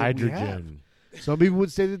would say that we have. Hydrogen. Some people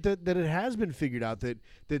would say that it has been figured out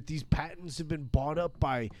that these patents have been bought up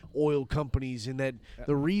by oil companies, and that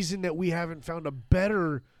the reason that we haven't found a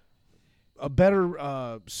better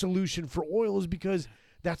solution for oil is because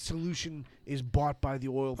that solution is bought by the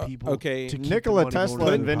oil people. okay. to keep the Nikola money going Tesla into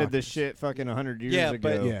their invented this pockets. shit fucking 100 years Yeah, ago.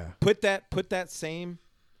 but Yeah. put that same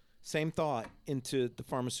thought into the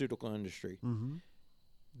pharmaceutical industry. Mm-hmm.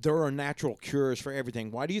 There are natural cures for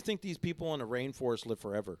everything. Why do you think these people in the rainforest live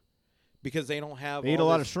forever? Because they don't have. They eat a all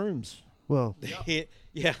lot of this- shrooms. Well,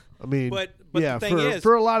 yeah, I mean, but yeah, the thing is,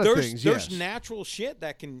 for a lot of there's, things, there's yes. natural shit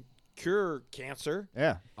that can cure cancer.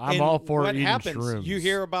 Yeah. I'm And all for what eating happens, shrooms. You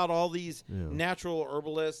hear about all these Yeah. natural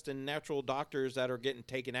herbalists and natural doctors that are getting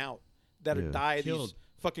taken out, that Yeah. are die of these Killed.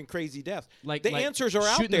 fucking crazy deaths. Like the like answers are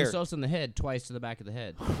out shooting there. themselves in the head twice to the back of the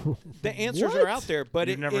head. The answers What? are out there, but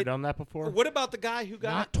You've it, never it- done that before? What about the guy who Not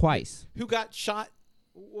got twice. shot?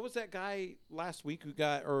 What was that guy last week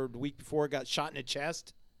or the week before got shot in the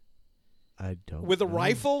chest I don't with a know.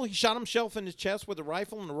 rifle? He shot himself in his chest with a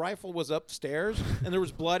rifle, and the rifle was upstairs, and there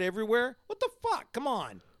was blood everywhere. What the fuck? Come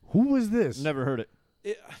on! Who was this? Never heard it.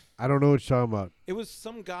 It, I don't know what you're talking about. it was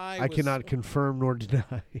some guy. I was- cannot confirm nor deny.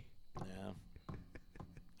 Yeah,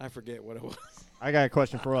 I forget what it was. I got a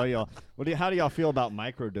question for all y'all. How do y'all feel about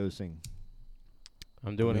microdosing?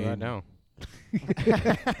 I'm doing it Man. right now.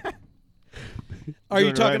 Are Doing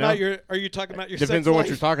you it talking right about now? your? Are you talking about your? Depends sex on what life?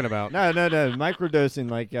 you're talking about. No. Microdosing,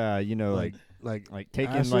 like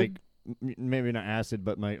taking acid? like maybe not acid,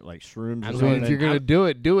 but like shrooms. I'm or doing So something. if you're gonna do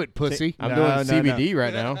it, pussy. I'm No, doing no, CBD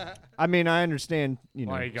right now. I mean, I understand,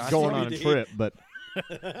 Why, you got going on a CBD? trip, but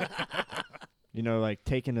like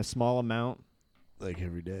taking a small amount Like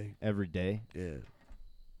every day. every day. Yeah,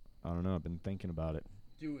 I don't know. I've been thinking about it.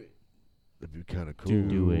 Do it. that'd be kind of cool.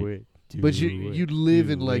 Do it. But you'd live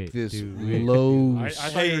in like this low. I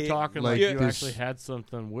thought you were Hey, talking like like you this- actually had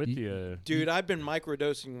something with you. Dude, I've been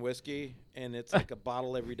microdosing whiskey, and it's like a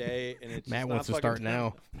bottle every day, and it's Matt just wants to not start fucking-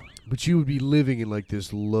 now. But you would be living in like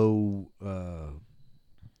this low, I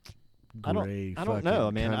gray. don't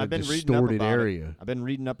know, man. Kinda I've been reading up distorted about area. it. I've been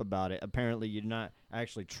reading up about it. Apparently, you're not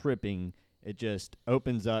actually tripping. It just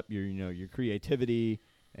opens up your, your creativity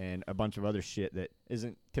and a bunch of other shit that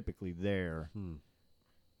isn't typically there. Hmm.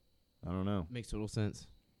 I don't know. Makes total sense.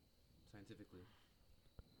 Scientifically.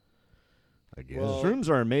 I guess. Well- Shrooms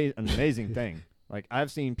are an amazing thing. Like I've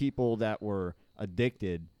seen people that were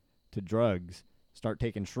addicted to drugs start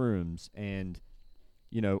taking shrooms and,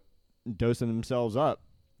 dosing themselves up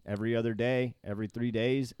every other day, every 3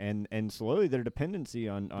 days, and slowly their dependency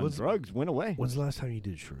on What's- drugs went away. When's the last time you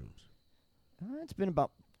did shrooms? It's been about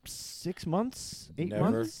 6 months, 8 Never.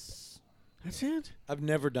 months. That's it. I've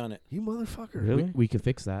never done it. You motherfucker. Really? We can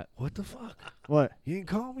fix that. What the fuck? What? You didn't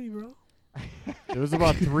call me, bro. It was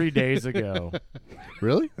about 3 days ago.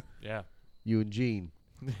 Really? Yeah. You and Gene.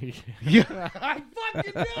 Yeah. I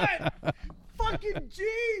fucking knew it. Fucking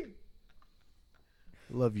Gene.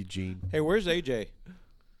 Love you, Gene. Hey, where's AJ?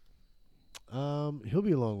 He'll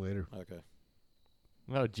be along later. Okay.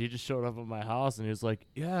 No, G just showed up at my house and he was like,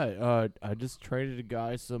 "Yeah, I just traded a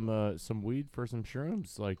guy some weed for some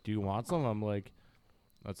shrooms. Like, do you want some?" I'm like,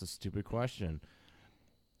 "That's a stupid question."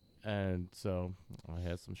 And so I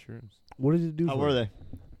had some shrooms. What did it do? How for were you? they?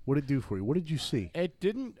 What did it do for you? What did you see? It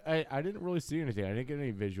didn't. I didn't really see anything. I didn't get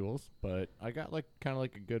any visuals, but I got like kind of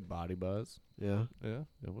like a good body buzz. Yeah. Yeah,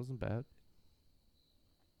 it wasn't bad.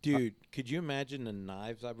 Dude, could you imagine the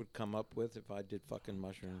knives I would come up with if I did fucking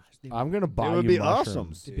mushrooms? I'm gonna buy would you be awesome.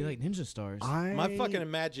 mushrooms. It'd be like ninja stars. My fucking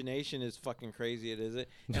imagination is fucking crazy, is it?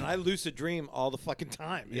 And I lucid dream all the fucking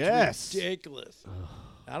time. It's Yes. ridiculous.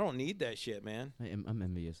 I don't need that shit, man. I'm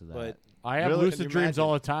envious of that. But I have Really? lucid Can you dreams imagine?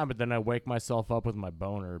 all the time, but then I wake myself up with my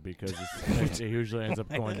boner because it usually ends up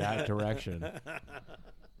going that direction.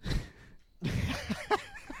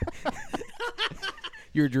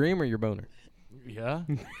 Your dream or your boner? Yeah,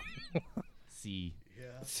 see.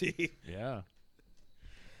 see, yeah.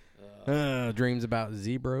 Dreams about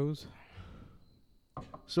zebras.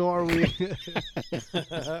 So are we?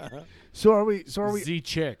 So are we? Z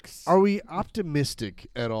chicks. Are we optimistic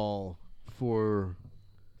at all for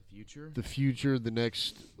The future? the future? The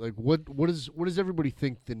next, like, what does everybody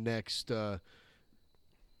think the next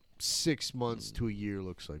 6 months to a year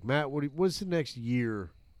looks like? Matt, what's the next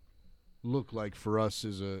year look like for us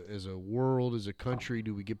as a world, as a country?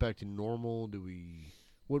 Do we get back to normal? Do we?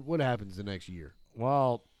 What happens the next year?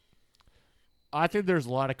 Well, I think there's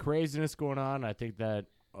a lot of craziness going on. I think that,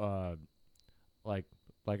 like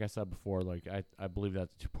I said before, like I believe that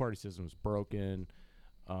the two-party system is broken,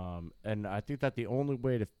 and I think that the only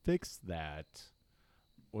way to fix that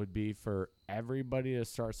would be for everybody to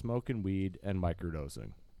start smoking weed and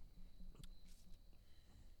microdosing.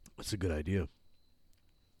 That's a good idea.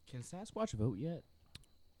 Can Sasquatch vote yet?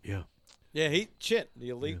 Yeah, Yeah, the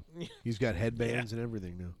elite. he's got headbands and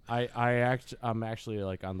everything now. I'm actually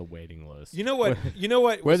like on the waiting list. You know what? You know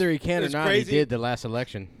what? Whether he can or was not, crazy? he did the last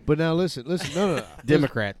election. But now listen, no.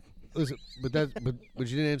 Democrat. Listen, but you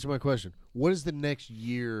didn't answer my question. What does the next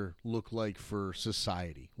year look like for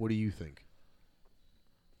society? What do you think?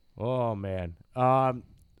 Oh man,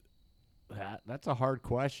 that's a hard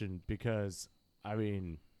question because I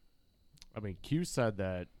mean, Q said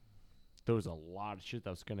that there was a lot of shit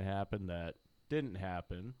that was going to happen that didn't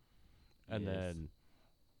happen, and Yes. then,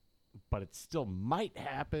 but it still might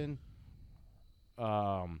happen.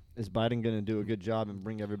 Is Biden going to do a good job and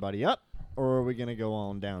bring everybody up, or are we going to go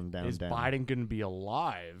on down? Is Biden going to be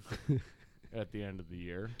alive at the end of the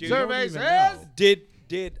year? Dude, Survey says.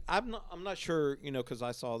 Did I'm not sure, because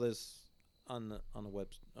I saw this on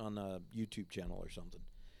a YouTube channel or something.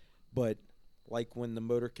 But like when the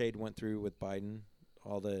motorcade went through with Biden,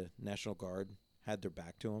 all the National Guard had their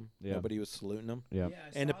back to him. Yeah. Nobody was saluting him. Yeah.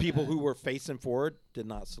 And the people who were facing forward did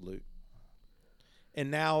not salute. And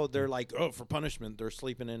now they're like, oh, for punishment, they're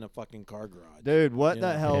sleeping in a fucking car garage. Dude, what the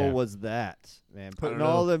Yeah. hell Yeah. was that, man? Putting don't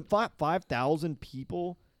all know. the 5,000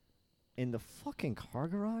 people in the fucking car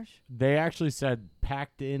garage? They actually said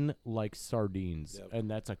packed in like sardines, Yep. and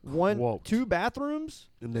that's a One, quote. 2 bathrooms?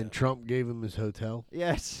 And then Trump gave him his hotel,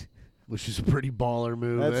 Yes. which is a pretty baller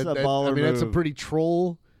move. That's a baller I mean, that's a move. pretty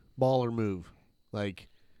troll baller move. Like,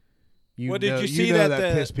 Well, did you see know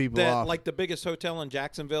that pissed people off? like the biggest hotel in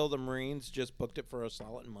Jacksonville, the Marines just booked it for a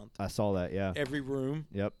solid month. I saw that, yeah. Every room.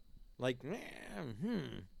 Yep. Like,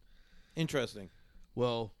 interesting.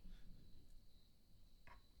 Well,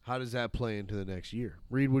 how does that play into the next year?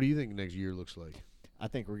 Reed, what do you think the next year looks like? I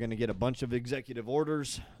think we're going to get a bunch of executive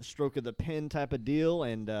orders, a stroke of the pen type of deal,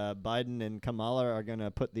 and Biden and Kamala are going to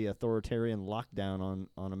put the authoritarian lockdown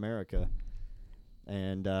on America.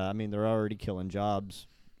 And, I mean, they're already killing jobs,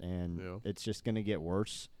 and Yeah. it's just going to get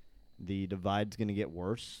worse. The divide's going to get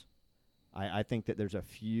worse. I think that there's a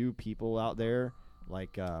few people out there,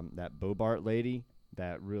 like that Bobart lady,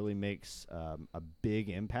 that really makes a big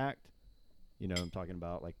impact. I'm talking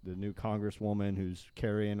about, like, the new congresswoman who's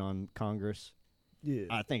carrying on Congress. Yeah.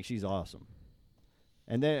 I think she's awesome.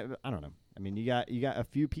 And then I don't know. I mean, you got a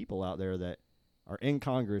few people out there that are in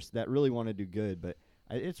Congress that really want to do good, but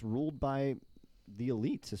it's ruled by the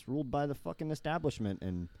elites. It's ruled by the fucking establishment,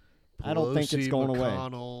 and I don't think it's Pelosi, going away.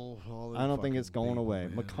 McConnell, all them I don't think fucking it's going people, away.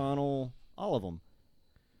 man. McConnell, all of them.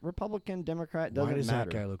 Republican, Democrat, doesn't Why does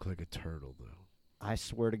matter. that guy look like a turtle, though? I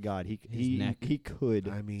swear to God, His he neck. could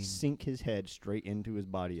I mean- sink his head straight into his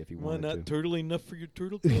body if he Why wanted not to. turtle enough for your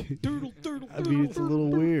turtle? turtle. I mean, it's a little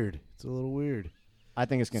weird. It's a little weird. I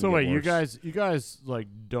think it's going to So get wait, worse. you guys like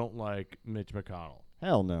don't like Mitch McConnell?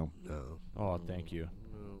 Hell no. No. Oh, thank you.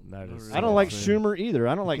 That is. I don't like Fan. Schumer either.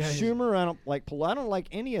 I don't like Guys- Schumer. I don't like I don't like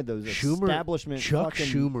any of those establishment. Chuck fucking,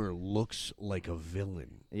 Schumer looks like a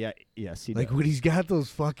villain. Yeah. Yes. He Like does. when he's got those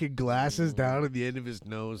fucking glasses down at the end of his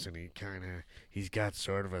nose, and he's got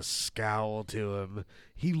sort of a scowl to him.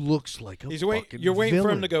 He looks like a fucking You're waiting for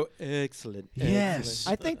him villain. to go, excellent. Yes.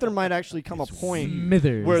 I think there might actually come a point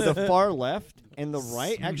Smithers. where the far left and the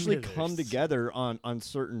right actually come Smithers. together on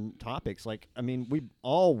certain topics. Like, I mean, we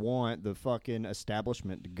all want the fucking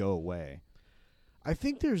establishment to go away. I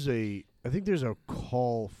think there's a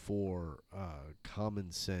call for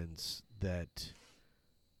common sense that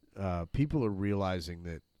people are realizing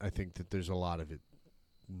that I think that there's a lot of it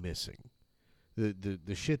missing.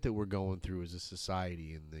 The shit that we're going through as a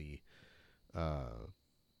society and the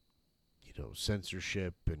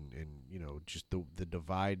censorship and just the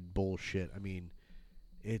divide bullshit. I mean,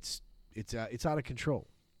 it's out of control.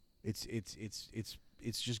 It's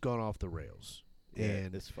just gone off the rails.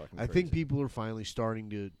 And it's fucking I crazy. think people are finally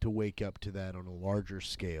starting to wake up to that on a larger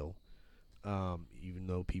scale, even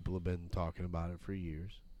though people have been talking about it for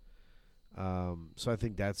years. So I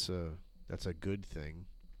think that's a good thing,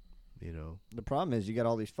 The problem is you got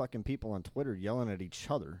all these fucking people on Twitter yelling at each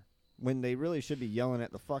other when they really should be yelling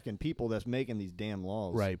at the fucking people that's making these damn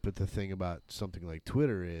laws. Right, but the thing about something like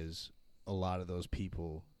Twitter is a lot of those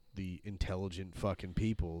people, the intelligent fucking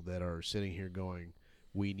people that are sitting here going,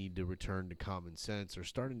 we need to return to common sense, are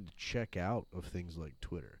starting to check out of things like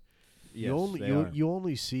Twitter. You Yes, only they you, are. you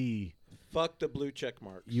only see Fuck the blue check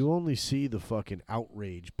marks. you only see the fucking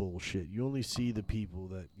outrage bullshit. You only see the people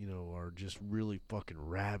that are just really fucking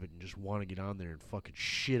rabid and just want to get on there and fucking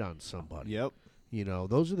shit on somebody. Yep.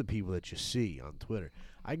 Those are the people that you see on Twitter.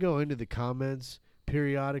 I go into the comments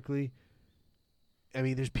periodically. I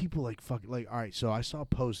mean, there's people like fucking like. All right, so I saw a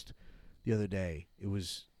post the other day. It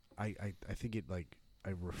was I think it like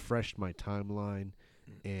I refreshed my timeline,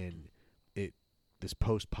 and this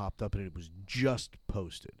post popped up and it was just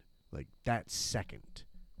posted like that second.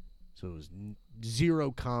 So it was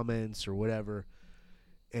zero comments or whatever,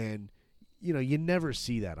 and you never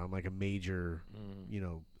see that on like a major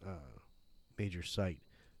major site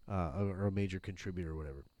or a major contributor or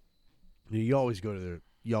whatever. You always go to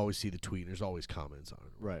you always see the tweet. There's always comments on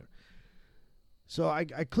it. Right. So I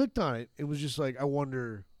clicked on it. It was just like, I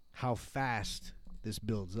wonder how fast this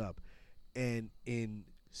builds up. And in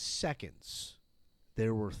seconds,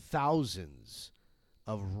 there were thousands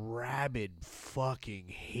of rabid fucking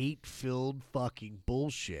hate-filled fucking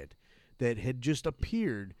bullshit that had just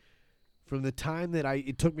appeared from the time that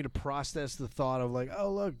it took me to process the thought of like,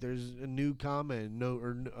 oh, look, there's a new comment,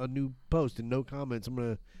 or a new post and no comments. I'm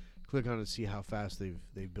going to click on it and see how fast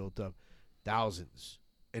they've built up. Thousands.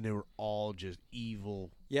 And they were all just evil.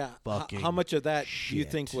 Yeah. Fucking How much of that do you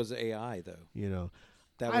shit. think was AI though?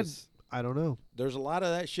 That I- was. I don't know. There's a lot of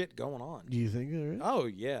that shit going on. Do you think there is? Oh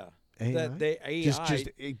yeah. AI? That they AI.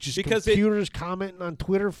 Just because computers commenting on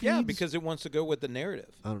Twitter feeds? yeah, because it wants to go with the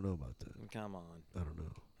narrative. I don't know about that. Come on. I don't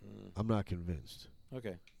know. Mm. I'm not convinced.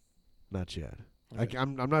 Okay. Not yet. Okay.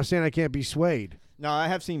 I'm not saying I can't be swayed. No, I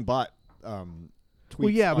have seen bot tweets. Well,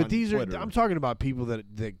 yeah, but on these Twitter. I'm talking about people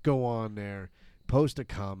that go on there, post a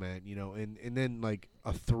comment, and then like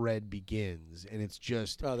a thread begins, and it's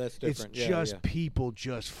just Oh, that's different. it's just people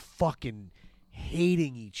just fucking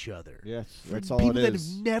hating each other. Yes, For that's all people it that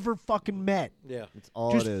is. have never fucking met. Yeah. That's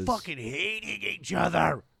all Just it is. fucking hating each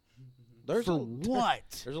other. There's For a, what?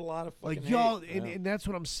 There's a lot of fucking Like y'all, hate. and that's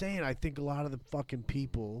what I'm saying. I think a lot of the fucking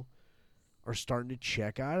people are starting to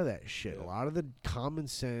check out of that shit. Yeah. A lot of the common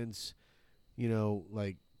sense,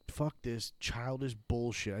 like fuck this childish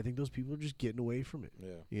bullshit. I think those people are just getting away from it.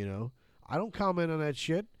 Yeah. I don't comment on that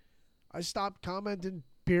shit. I stopped commenting.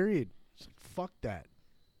 Period. It's like fuck that.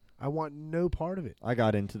 I want no part of it. I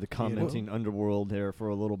got into the commenting underworld there for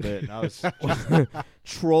a little bit. And I was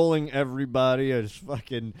trolling everybody. I was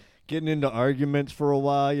fucking getting into arguments for a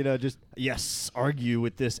while. Just yes, argue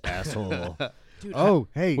with this asshole. Dude, Oh,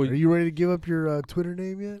 hey, well, are you ready to give up your Twitter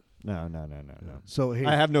name yet? No. So hey,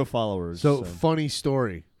 I have no followers. so funny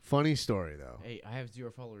story. Funny story though. hey, I have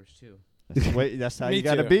 0 followers too. That's how Me you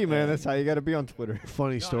got to too. be, man. Yeah. That's how you got to be on Twitter.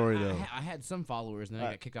 Funny story I, though. I had some followers, and then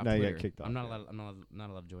I got kicked off now you got Twitter. kicked off, I'm not yeah. allowed. I'm not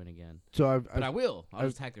allowed to join again. So I've But I will. I'll I've-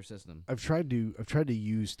 just hack their system. I've tried to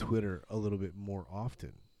use Twitter a little bit more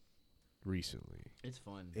often recently. It's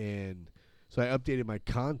fun. And so I updated my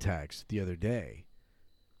contacts the other day,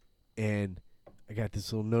 and I got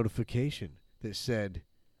this little notification that said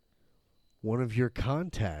one of your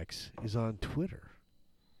contacts is on Twitter.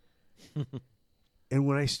 And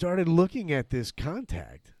when I started looking at this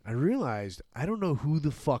contact, I realized I don't know who the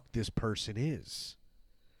fuck this person is,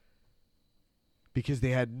 because they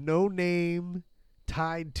had no name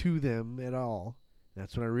tied to them at all.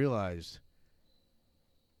 That's when I realized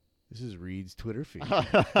this is Reed's Twitter feed.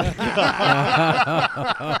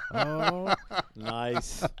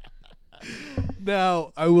 Nice.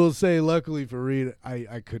 Now, I will say, luckily for Reed,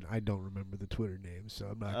 I don't remember the Twitter name, so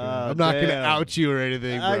I'm not gonna damn. out you or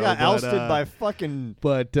anything. I bro, got but, ousted by fucking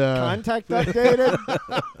but contact updated.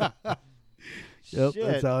 Yep, Shit.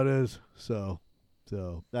 that's how it is. So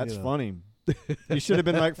That's you know. funny. You should have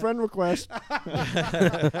been like, friend request.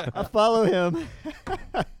 I follow him.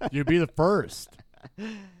 You'd be the first.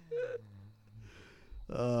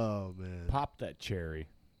 Oh man, Pop that cherry.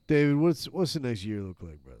 David, what's the next year look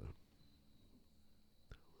like, brother?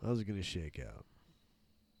 How's it gonna shake out?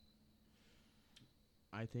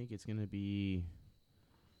 I think it's gonna be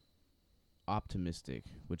optimistic,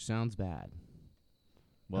 which sounds bad.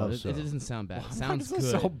 Well, How it so? doesn't sound bad. It Why sounds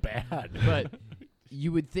does good. it so bad. But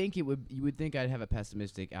you would think it would. You would think I'd have a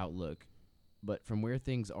pessimistic outlook, but from where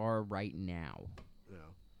things are right now, Yeah.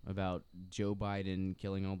 about Joe Biden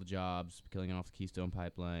killing all the jobs, killing off the Keystone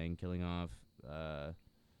Pipeline, killing off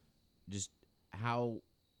just how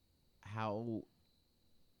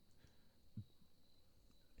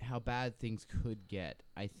bad things could get.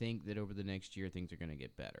 I think that over the next year things are going to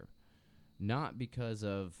get better. Not because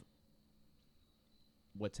of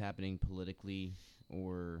what's happening politically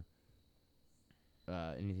or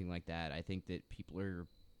anything like that. I think that people are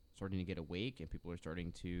starting to get awake and people are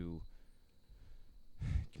starting to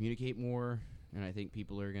communicate more, and I think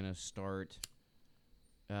people are gonna start.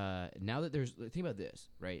 Now that think about this,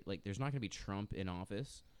 right? Like, there's not gonna be Trump in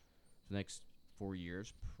office for the next 4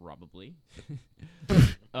 years, probably.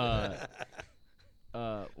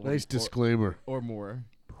 Nice disclaimer. or more.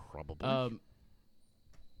 Probably.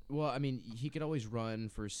 Well, I mean, he could always run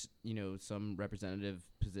for some representative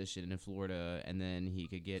position in Florida, and then he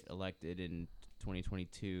could get elected in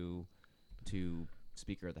 2022 to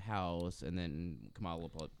Speaker of the House, and then Kamala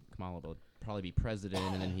will probably be president,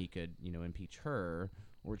 and then he could impeach her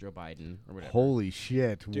or Joe Biden or whatever. Holy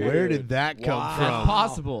shit! Dude. Where did that come Wow. from? That's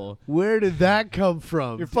possible. Where did that come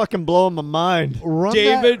from? You're fucking blowing my mind. Run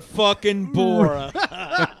David fucking Bora.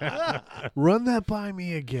 run that by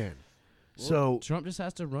me again. Well, So Trump just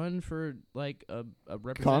has to run for like a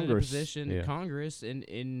representative Congress. position, Yeah. Congress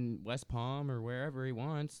in West Palm or wherever he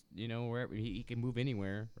wants. Wherever he can move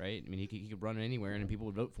anywhere, right? I mean, he could run anywhere, and people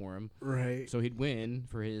would vote for him. right. So he'd win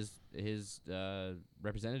for his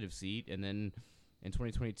representative seat, and then in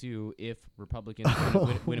 2022, if Republicans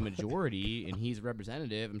win a majority and he's a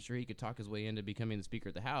representative, I'm sure he could talk his way into becoming the Speaker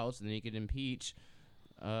of the House, and then he could impeach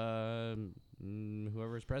whoever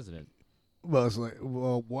is president. Well, it's like,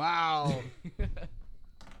 well, wow.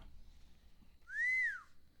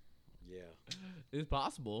 Yeah. It's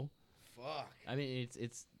possible. Fuck. I mean,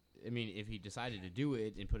 it's. I mean, if he decided to do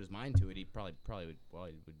it and put his mind to it, he probably would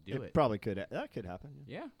do it. Probably could. That could happen.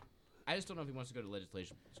 Yeah. I just don't know if he wants to go to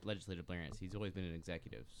legislative branch. He's always been an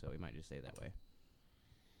executive, so he might just stay that way.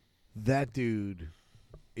 That dude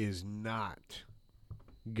is not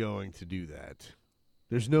going to do that.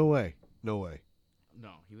 There's no way. No way.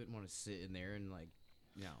 No, he wouldn't want to sit in there and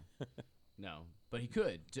no. But he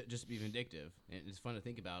could just be vindictive, and it's fun to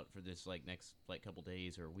think about for this next couple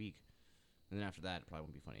days or a week, and then after that, it probably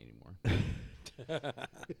won't be funny anymore.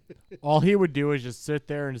 All he would do is just sit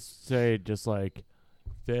there and say just like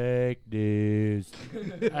fake news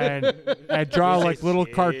and draw like little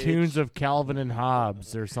cartoons of Calvin and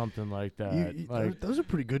Hobbes or something like that. That was a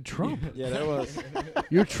pretty good Trump. Yeah, that was.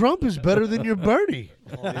 Your Trump is better than your Bernie.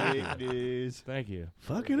 Big news. Thank you.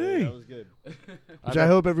 Fucking That A. was good. Which I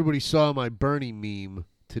hope everybody saw my Bernie meme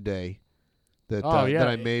today that that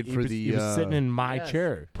I made for he was sitting in my Yes.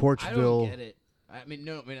 chair. I Porchville. don't get it.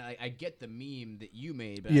 I get the meme that you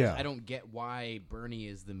made, but Yeah. I don't get why Bernie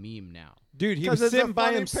is the meme now. Dude, he 'Cause was it's a sitting by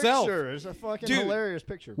funny himself. Picture. It's a fucking Dude. hilarious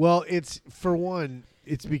picture. Well, it's for one,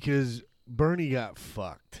 it's because Bernie got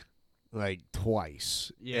fucked like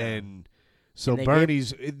twice. Yeah. And so And they Bernie's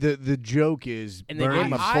the joke is And they Bernie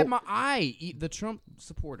gave him The Trump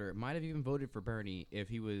supporter, might have even voted for Bernie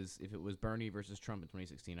if it was Bernie versus Trump in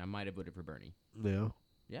 2016. I might have voted for Bernie. No,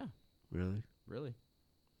 Yeah, really? really.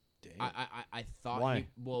 Damn. I thought. Why?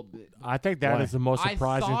 I think that is Why? the most I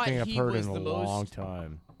surprising thought thing I've he heard was in a the most- long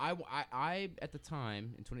time. I at the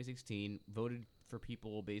time in 2016 voted for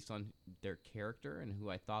people based on their character and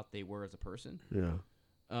who I thought they were as a person. Yeah.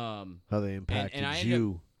 Um, How they impacted I ended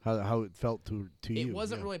you. How it felt to you. It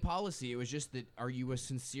wasn't yeah. really policy. It was just that, are you a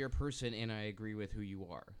sincere person, and I agree with who you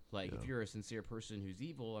are. Like, if you're a sincere person who's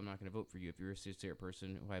evil, I'm not going to vote for you. If you're a sincere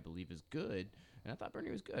person who I believe is good, and I thought Bernie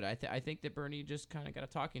was good. I think that Bernie just kind of got a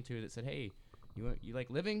talking to that said, hey, you like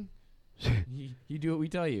living? you do what we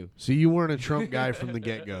tell you. So you weren't a Trump guy from the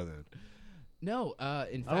get go then. No,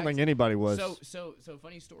 in fact, I don't think anybody was. So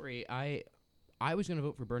funny story. I was going to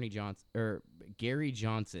vote for Bernie Johnson or Gary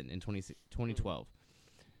Johnson in 2012.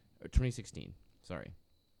 Or 2016, sorry.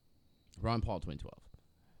 Ron Paul, 2012.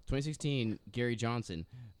 2016, Gary Johnson.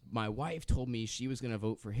 My wife told me she was going to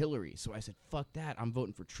vote for Hillary, so I said, fuck that, I'm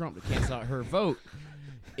voting for Trump to cancel out her vote.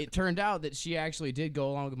 It turned out that she actually did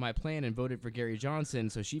go along with my plan and voted for Gary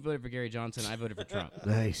Johnson, so she voted for Gary Johnson, I voted for Trump.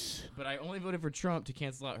 Nice. But I only voted for Trump to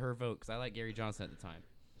cancel out her vote, because I like Gary Johnson at the time.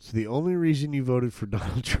 So the only reason you voted for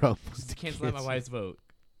Donald Trump was To cancel out my wife's vote.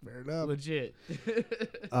 Fair enough. Legit.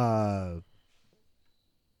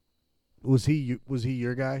 Was he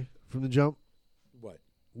your guy from the jump? What?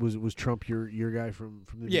 Was Trump your guy from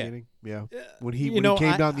the Yeah. beginning? Yeah. Yeah. When he You know,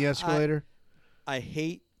 came I- down the escalator. I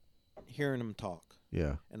hate hearing him talk,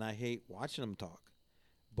 Yeah. and I hate watching him talk.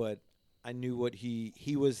 But I knew what he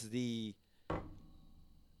was the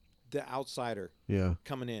outsider Yeah.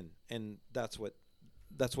 coming in, and that's what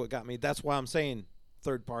got me. That's why I'm saying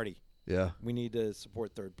third party. Yeah. We need to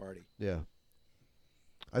support third party. Yeah.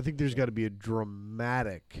 I think there's got to be a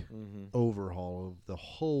dramatic Mm-hmm. overhaul of the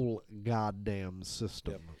whole goddamn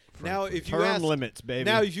system. Yep. frankly. Now, if you Term ask limits, baby.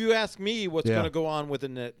 now if you ask me what's Yeah. going to go on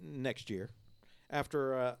within the next year,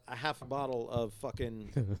 after a half a bottle of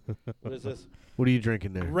fucking what is this? What are you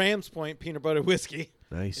drinking there? Ram's Point peanut butter whiskey.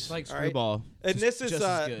 Nice. It's like All right. Screwball. And Just- this is just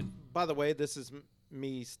as good. by the way, this is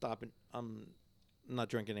me stopping. not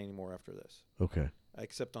drinking anymore after this, Okay.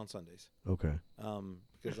 except on Sundays. Okay.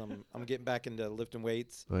 Because I'm getting back into lifting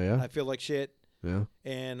weights. Oh yeah. I feel like shit, Yeah.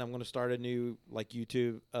 and I'm going to start a new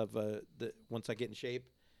YouTube of once I get in shape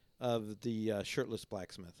of the shirtless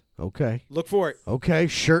blacksmith. Okay. Look for it. Okay.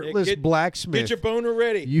 Shirtless Get- blacksmith. Get your boner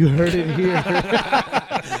ready. You heard it here.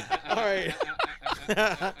 All right.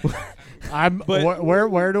 But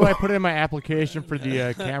where do I put in my application for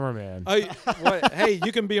the cameraman? Hey,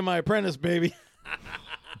 you can be my apprentice, baby.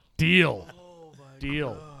 Deal.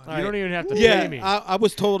 Deal. You right. don't even have to Yeah, pay me. I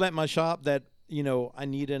was told at my shop that I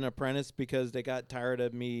need an apprentice because they got tired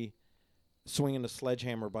of me swinging a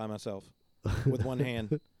sledgehammer by myself with one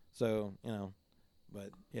hand. So but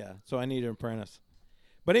yeah, so I need an apprentice.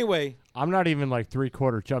 But anyway, I'm not even like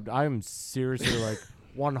 3/4 chubbed. I'm seriously like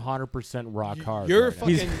 100% rock hard. you're right now.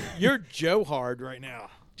 fucking you're Joe Hard right now.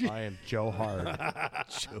 I am Joe Hard.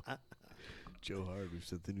 Joe Hard, we've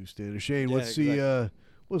set the new standard. Shane, Yeah, what's the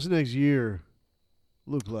what's the next year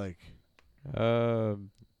look like?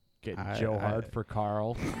 Getting Joe Hard for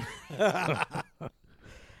Carl.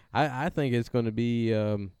 I think it's going to be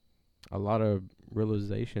a lot of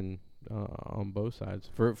realization on both sides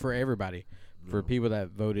for everybody, for people that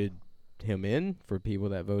voted him in, for people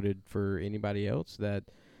that voted for anybody else. That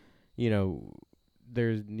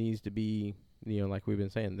there needs to be like we've been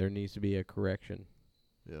saying, there needs to be a correction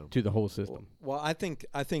to the whole system. Well, I think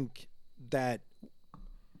that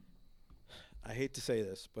I hate to say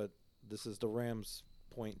this, but this is the Rams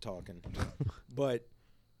point talking. But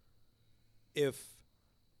if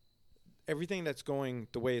everything that's going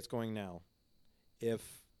the way it's going now,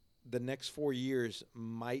 if the next 4 years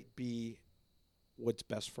might be what's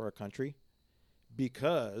best for our country,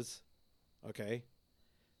 because,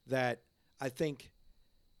 that I think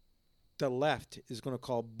the left is going to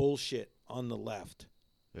call bullshit on the left.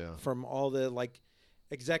 Yeah. From all the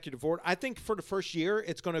executive order. I think for the first year,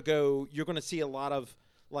 you're going to see a lot of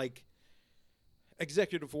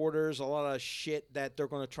executive orders, a lot of shit that they're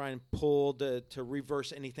going to try and pull to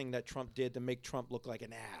reverse anything that Trump did to make Trump look like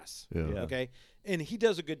an ass. Yeah. Okay. And he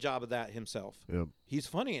does a good job of that himself. Yep. He's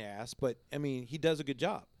funny ass, but I mean, he does a good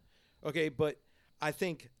job. Okay. But I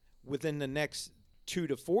think within the next 2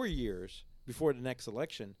 to 4 years before the next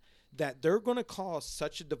election, that they're going to cause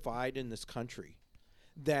such a divide in this country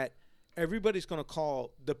that everybody's going to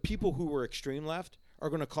call the people who were extreme left are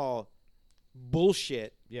going to call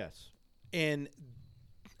bullshit. Yes. And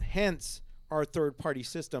hence our third-party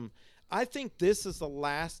system. I think this is the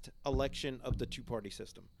last election of the two-party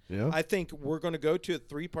system. Yeah. I think we're going to go to a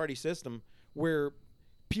three-party system where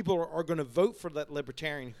people are going to vote for that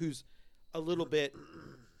libertarian who's a little bit,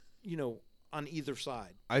 on either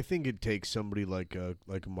side. I think it takes somebody like a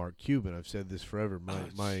Mark Cuban. I've said this forever.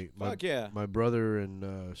 My brother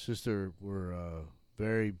and sister were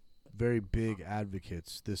very, very big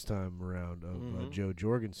advocates this time around of Joe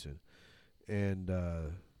Jorgensen, and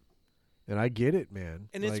I get it, man.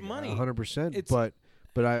 And it's money. 100%.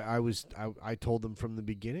 But I told them from the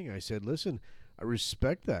beginning. I said, listen, I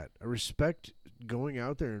respect that. I respect going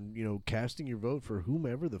out there and casting your vote for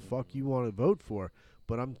whomever the fuck you want to vote for.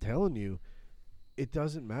 But I'm telling you, it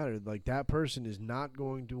doesn't matter. Like, that person is not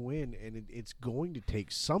going to win, and it's going to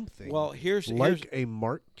take something. Well, here's a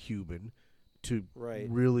Mark Cuban to Right.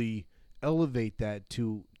 really elevate that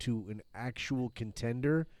to an actual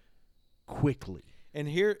contender quickly. And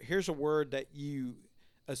here's a word that you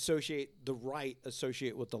associate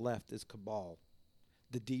with the left is cabal,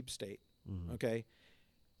 the deep state. Mm-hmm. Okay,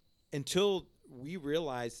 until we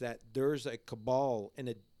realize that there's a cabal and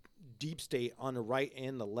a deep state on the right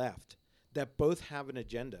and the left that both have an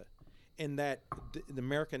agenda, and that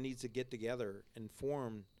America needs to get together and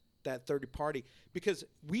form that third party, because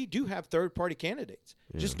we do have third party candidates.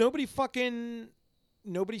 Yeah. Just nobody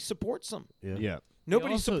supports them. Yeah.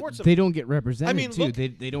 Nobody supports them. They don't get represented mean, too. look-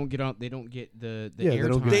 They don't get on. They don't get the Yeah, they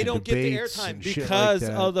don't airtime. get They don't get the debates airtime and shit like because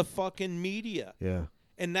that. of the fucking media. Yeah.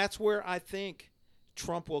 And that's where I think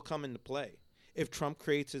Trump will come into play. If Trump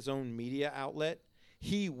creates his own media outlet,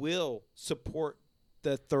 he will support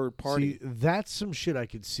the third party. See, that's some shit I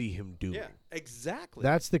could see him doing. Yeah, exactly.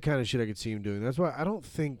 That's the kind of shit I could see him doing. That's why I don't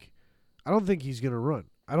think he's gonna run.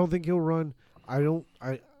 I don't think he'll run. I'm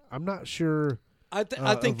not sure. I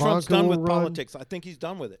think Trump's Ivanka done will with run. politics. I think he's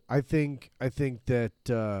done with it. I think that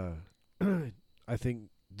I think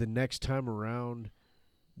the next time around,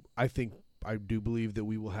 I do believe that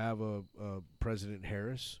we will have a President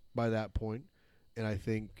Harris by that point, and I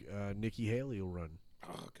think Nikki Haley will run.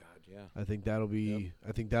 Oh God, yeah. I think that'll be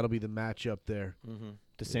the matchup there. Mm-hmm.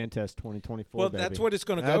 DeSantis 2024. Well, baby. that's what it's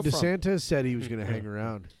going to go from. DeSantis said he was going to hang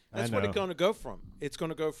around. That's I what know. it's going to go from. It's going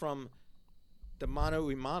to go from the mano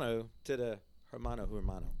a mano to the hermano.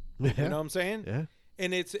 Yeah. You know what I'm saying? Yeah.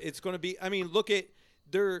 And it's going to be. I mean, look at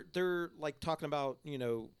they're like talking about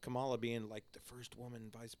Kamala being like the first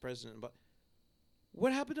woman vice president, but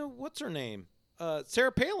what happened to what's her name?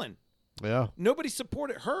 Sarah Palin. Yeah. Nobody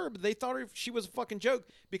supported her, but they thought she was a fucking joke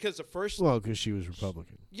because the first. Well, because she was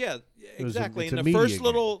Republican. Yeah, was a- exactly. it's a And the media first game.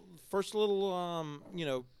 little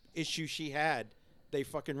issue she had, they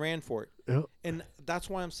fucking ran for it. Yeah. And that's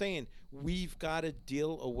why I'm saying we've got to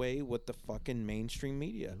deal away with the fucking mainstream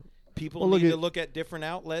media. People Well, look need at- to look at different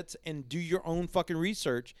outlets and do your own fucking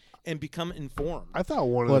research and become informed. I thought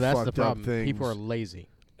one of Well, the that's fucked the problem. up things. People are lazy.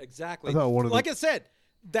 Exactly. I thought one of the- like I said,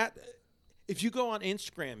 that if you go on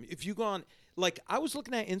Instagram, if you go on, like I was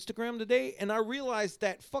looking at Instagram today and I realized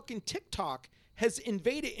that fucking TikTok has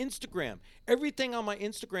invaded Instagram. Everything on my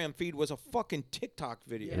Instagram feed was a fucking TikTok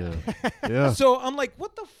video. Yeah. Yeah. So I'm like,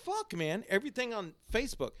 what the fuck, man? Everything on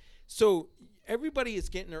Facebook. So everybody is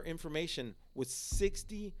getting their information with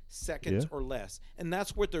 60 seconds Yeah. or less, and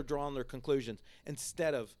that's what they're drawing their conclusions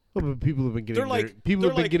instead of Well, but people have been getting They're like- people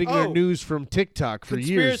they're have been like, getting their oh, news from TikTok for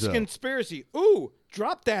years. Though. conspiracy. Ooh,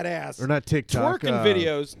 drop that ass. Or not TikTok. Twerking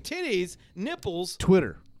videos, titties, nipples.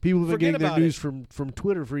 Twitter. People have been Forget getting their about news it. from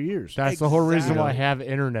Twitter for years. That's the whole reason why I Exactly. have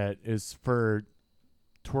internet is for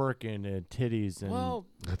twerking and titties and Well,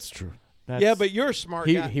 That's true. that's, yeah, but you're a smart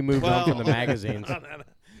He guy. he moved on from the Well, magazines.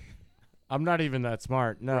 I'm not even that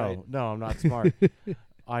smart. No, Right. no, I'm not smart.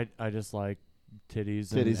 I just like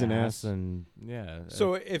titties and ass ass. and yeah.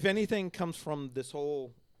 So if anything comes from this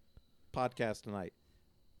whole podcast tonight,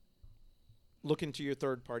 look into your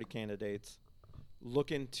third-party candidates.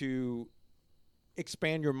 Look into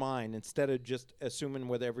expand your mind instead of just assuming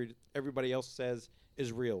what everybody else says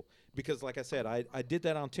is real. Because like I said, I did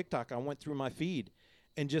that on TikTok. I went through my feed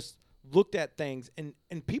and just looked at things, and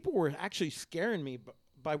people were actually scaring me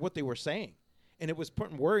by what they were saying. And it was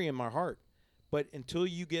putting worry in my heart. But until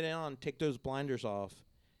you get on, take those blinders off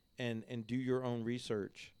and do your own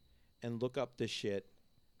research and look up this shit,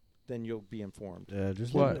 then you'll be informed. Yeah,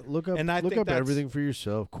 just What? look up And I think that's- everything for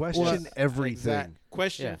yourself. Question Well, everything. Exact.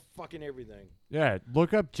 Question Yeah. fucking everything. yeah,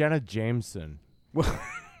 look up Jenna Jameson.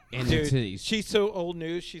 And Dude, the titties. she's so old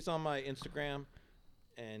news. She's on my Instagram.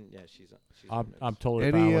 And yeah, she's on news. I'm totally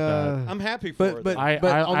Any fine with that. I'm happy for her. but- though.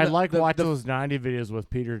 I on like the- watching those 90 videos with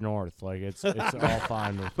Peter North. Like it's all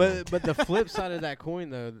fine with me. But the flip side of that coin,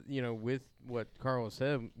 though, with what Carl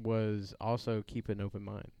said, was also keep an open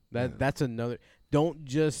mind. That's another. Don't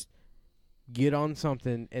just get on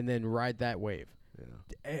something and then ride that wave.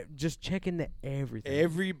 Yeah. Just check into everything.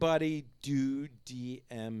 Everybody do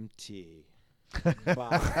DMT.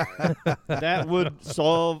 Bye. That would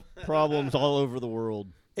solve problems all over the world.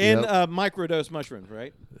 And Yep. microdose mushrooms,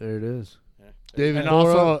 right? There it is. Yeah. David and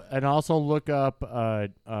Bora. also look up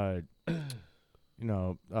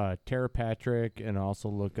Tara Patrick, and also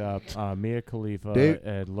look up Mia Khalifa, Dave-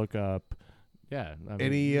 and look up I mean,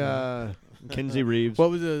 Any Kinsey Reeves. What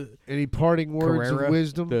was the any parting words Carrera? of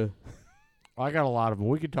wisdom? the? I got a lot of them.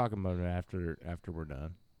 We could talk about it after we're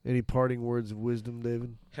done. Any parting words of wisdom,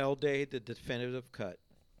 David? Hell Day, the definitive cut.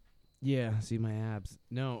 Yeah, see my abs.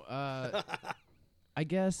 No, I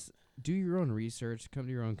guess do your own research, come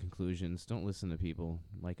to your own conclusions. Don't listen to people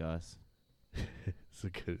like us.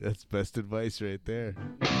 That's best advice right there.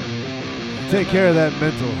 Take care of that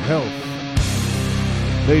mental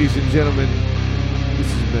health. Ladies and gentlemen,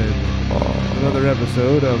 this has been another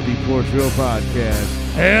episode of the Porchville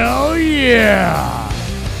Podcast. Hell yeah!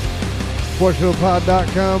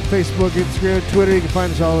 PorchvillePod.com, Facebook, Instagram, Twitter. You can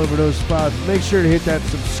find us all over those spots. Make sure to hit that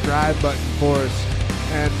subscribe button for us.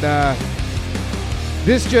 And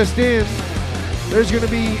this just in, there's going to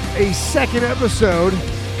be a second episode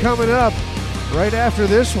coming up right after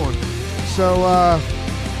this one. So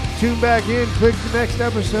tune back in, click the next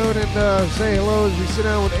episode, and say hello as we sit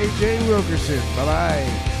down with AJ Wilkerson.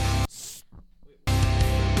 Bye-bye.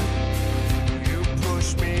 You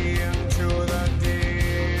push me into the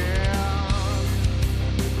deep.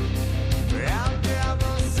 I'll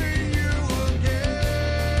never see you again.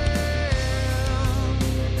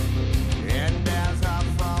 And as I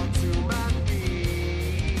fall to my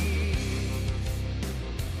knees,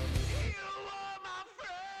 you are my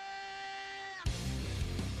friend.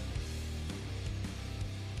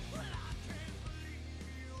 But I can't believe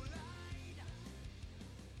you lied.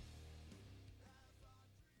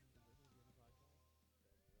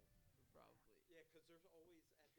 Yeah, because there's always